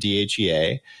 probably the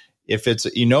DHEA. If it's,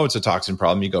 it's a toxin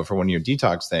problem, you go for one of your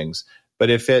detox things. But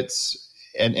if it's,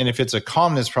 and if it's a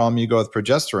calmness problem, you go with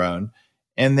progesterone.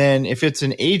 And then if it's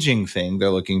an aging thing they're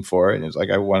looking for, and it's like,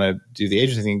 I want to do the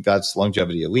aging thing, that's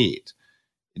Longevity Elite.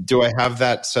 Do I have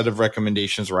that set of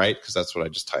recommendations right? Because that's what I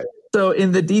just typed. So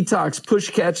in the detox, push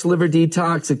catch liver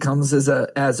detox, it comes as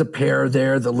a pair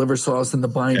there, the liver sauce and the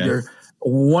binder. Okay.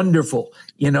 Wonderful.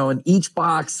 And each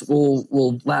box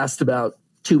will last about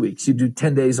 2 weeks. You do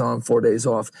 10 days on, 4 days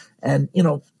off. And,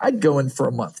 I'd go in for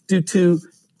a month, do 2,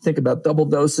 think about double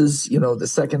doses, the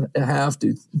second half,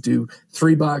 do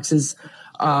 3 boxes.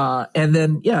 And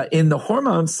then, in the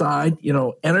hormone side,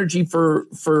 energy for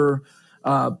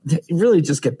really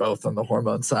just get both on the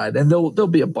hormone side, and there'll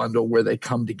be a bundle where they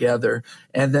come together.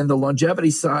 And then the longevity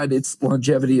side, it's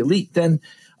Longevity Elite. Then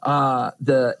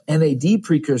the NAD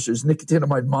precursors,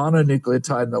 nicotinamide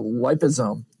mononucleotide, and the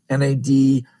liposome,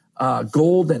 NAD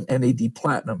Gold and NAD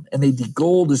Platinum. NAD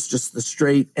Gold is just the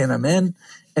straight NMN.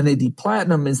 NAD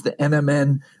Platinum is the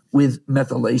NMN with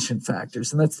methylation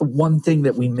factors. And that's the one thing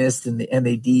that we missed in the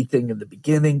NAD thing in the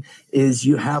beginning, is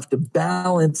you have to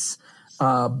balance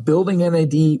building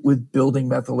NAD with building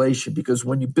methylation, because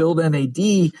when you build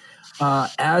NAD,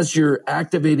 as you're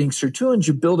activating sirtuins,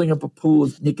 you're building up a pool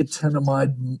of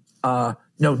nicotinamide,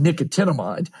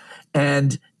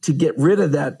 and to get rid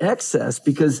of that excess,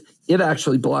 because it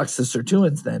actually blocks the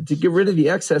sirtuins then. To get rid of the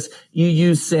excess, you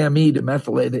use SAMe to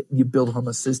methylate it, and you build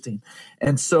homocysteine.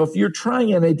 And so if you're trying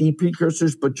NAD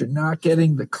precursors, but you're not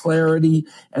getting the clarity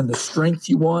and the strength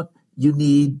you want, you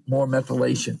need more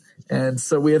methylation. And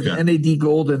so we have the NAD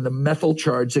Gold and the methyl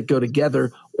charge that go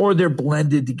together, or they're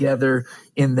blended together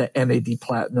in the NAD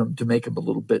Platinum to make them a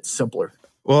little bit simpler.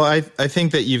 Well, I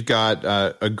think that you've got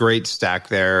a great stack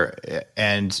there.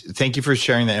 And thank you for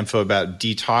sharing the info about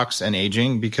detox and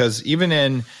aging, because even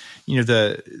in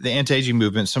the anti-aging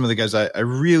movement, some of the guys I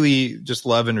really just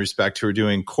love and respect who are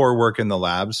doing core work in the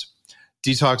labs,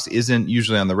 detox isn't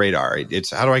usually on the radar. It's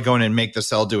how do I go in and make the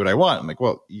cell do what I want? I'm like,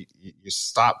 well, you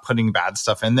stop putting bad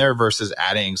stuff in there versus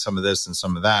adding some of this and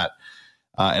some of that.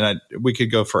 We could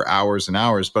go for hours and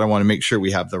hours, but I want to make sure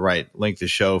we have the right link to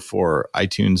show for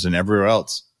iTunes and everywhere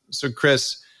else. So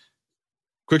Chris,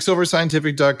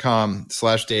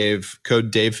 quicksilverscientific.com/Dave,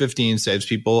 code Dave15 saves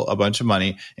people a bunch of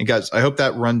money. And guys, I hope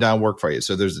that rundown worked for you.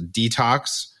 So there's a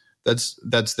detox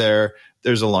that's there.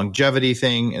 There's a longevity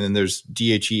thing, and then there's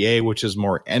DHEA, which is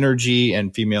more energy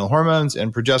and female hormones,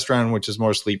 and progesterone, which is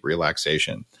more sleep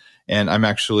relaxation. And I'm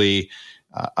actually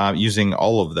using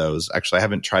all of those. Actually, I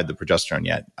haven't tried the progesterone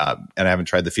yet, and I haven't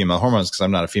tried the female hormones because I'm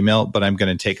not a female, but I'm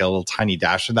going to take a little tiny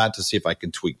dash of that to see if I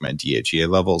can tweak my DHEA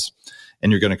levels.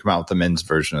 And you're going to come out with the men's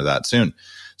version of that soon.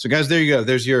 So guys, there you go.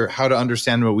 There's your how to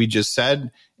understand what we just said,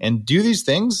 and do these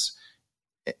things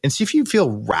and see if you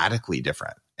feel radically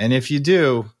different. And if you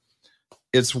do,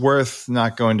 it's worth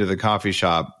not going to the coffee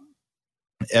shop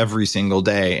every single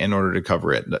day in order to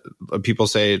cover it. People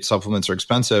say supplements are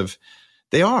expensive.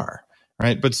 They are,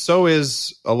 right? But so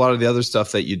is a lot of the other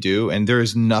stuff that you do. And there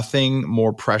is nothing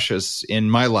more precious in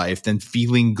my life than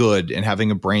feeling good and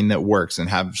having a brain that works and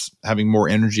having more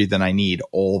energy than I need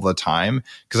all the time,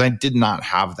 because I did not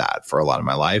have that for a lot of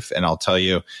my life. And I'll tell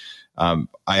you,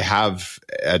 I have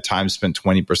at times spent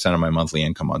 20% of my monthly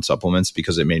income on supplements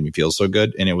because it made me feel so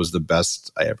good. And it was the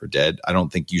best I ever did. I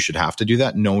don't think you should have to do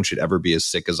that. No one should ever be as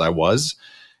sick as I was.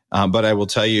 But I will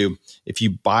tell you, if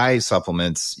you buy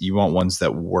supplements, you want ones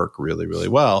that work really, really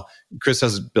well. Chris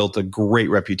has built a great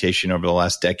reputation over the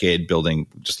last decade, building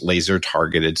just laser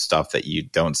targeted stuff that you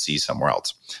don't see somewhere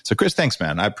else. So Chris, thanks,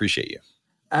 man. I appreciate you.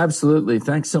 Absolutely.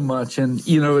 Thanks so much. And,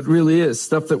 it really is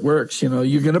stuff that works.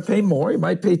 You're going to pay more. You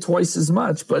might pay twice as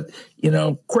much, but,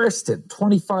 quercetin,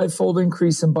 25-fold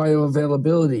increase in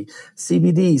bioavailability,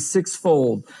 CBD,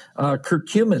 6-fold,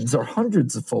 curcumins are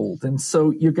hundreds of fold. And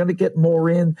so you're going to get more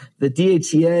in. The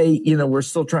DHEA, we're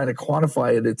still trying to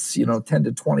quantify it. It's, 10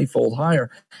 to 20-fold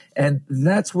higher. And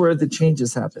that's where the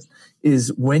changes happen,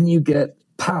 is when you get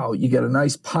you get a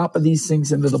nice pop of these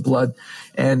things into the blood,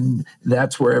 and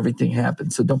that's where everything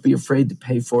happens. So don't be afraid to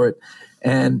pay for it.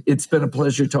 And it's been a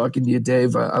pleasure talking to you,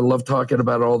 Dave. I love talking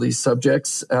about all these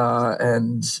subjects,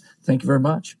 and thank you very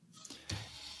much.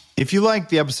 If you liked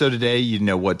the episode today, you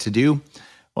know what to do.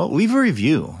 Well, leave a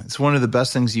review. It's one of the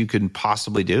best things you can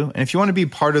possibly do. And if you want to be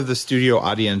part of the studio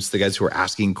audience, the guys who are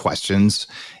asking questions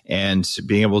and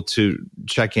being able to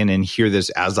check in and hear this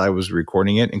as I was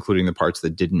recording it, including the parts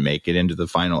that didn't make it into the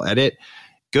final edit,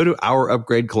 go to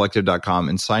ourupgradecollective.com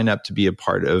and sign up to be a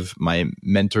part of my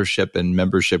mentorship and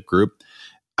membership group.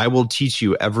 I will teach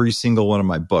you every single one of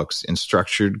my books in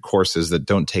structured courses that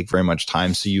don't take very much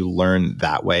time, so you learn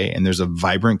that way. And there's a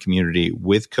vibrant community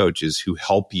with coaches who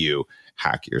help you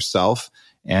hack yourself.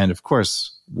 And of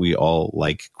course, we all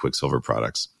like Quicksilver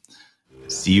products.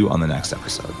 See you on the next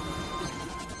episode.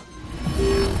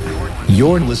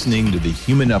 You're listening to The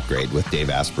Human Upgrade with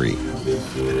Dave Asprey.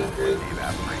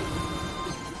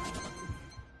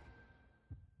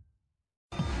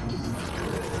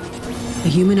 The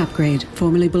Human Upgrade,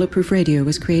 formerly Bulletproof Radio,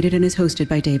 was created and is hosted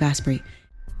by Dave Asprey.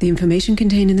 The information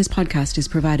contained in this podcast is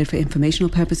provided for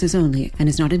informational purposes only and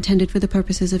is not intended for the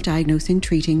purposes of diagnosing,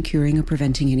 treating, curing, or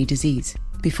preventing any disease.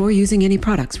 Before using any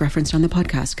products referenced on the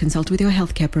podcast, consult with your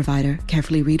healthcare provider,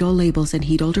 carefully read all labels, and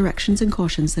heed all directions and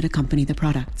cautions that accompany the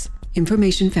products.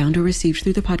 Information found or received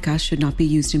through the podcast should not be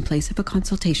used in place of a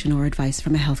consultation or advice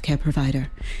from a healthcare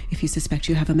provider. If you suspect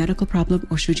you have a medical problem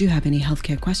or should you have any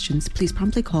healthcare questions, please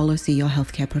promptly call or see your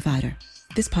healthcare provider.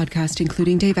 This podcast,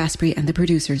 including Dave Asprey and the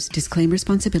producers, disclaim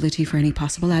responsibility for any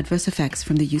possible adverse effects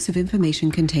from the use of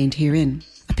information contained herein.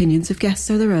 Opinions of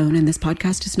guests are their own, and this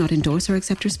podcast does not endorse or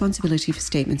accept responsibility for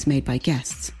statements made by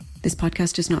guests. This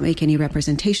podcast does not make any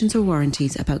representations or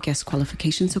warranties about guest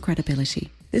qualifications or credibility.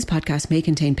 This podcast may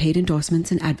contain paid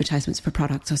endorsements and advertisements for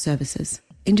products or services.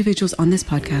 Individuals on this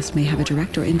podcast may have a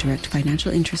direct or indirect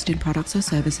financial interest in products or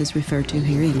services referred to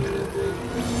herein.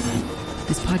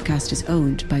 This podcast is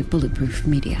owned by Bulletproof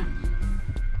Media.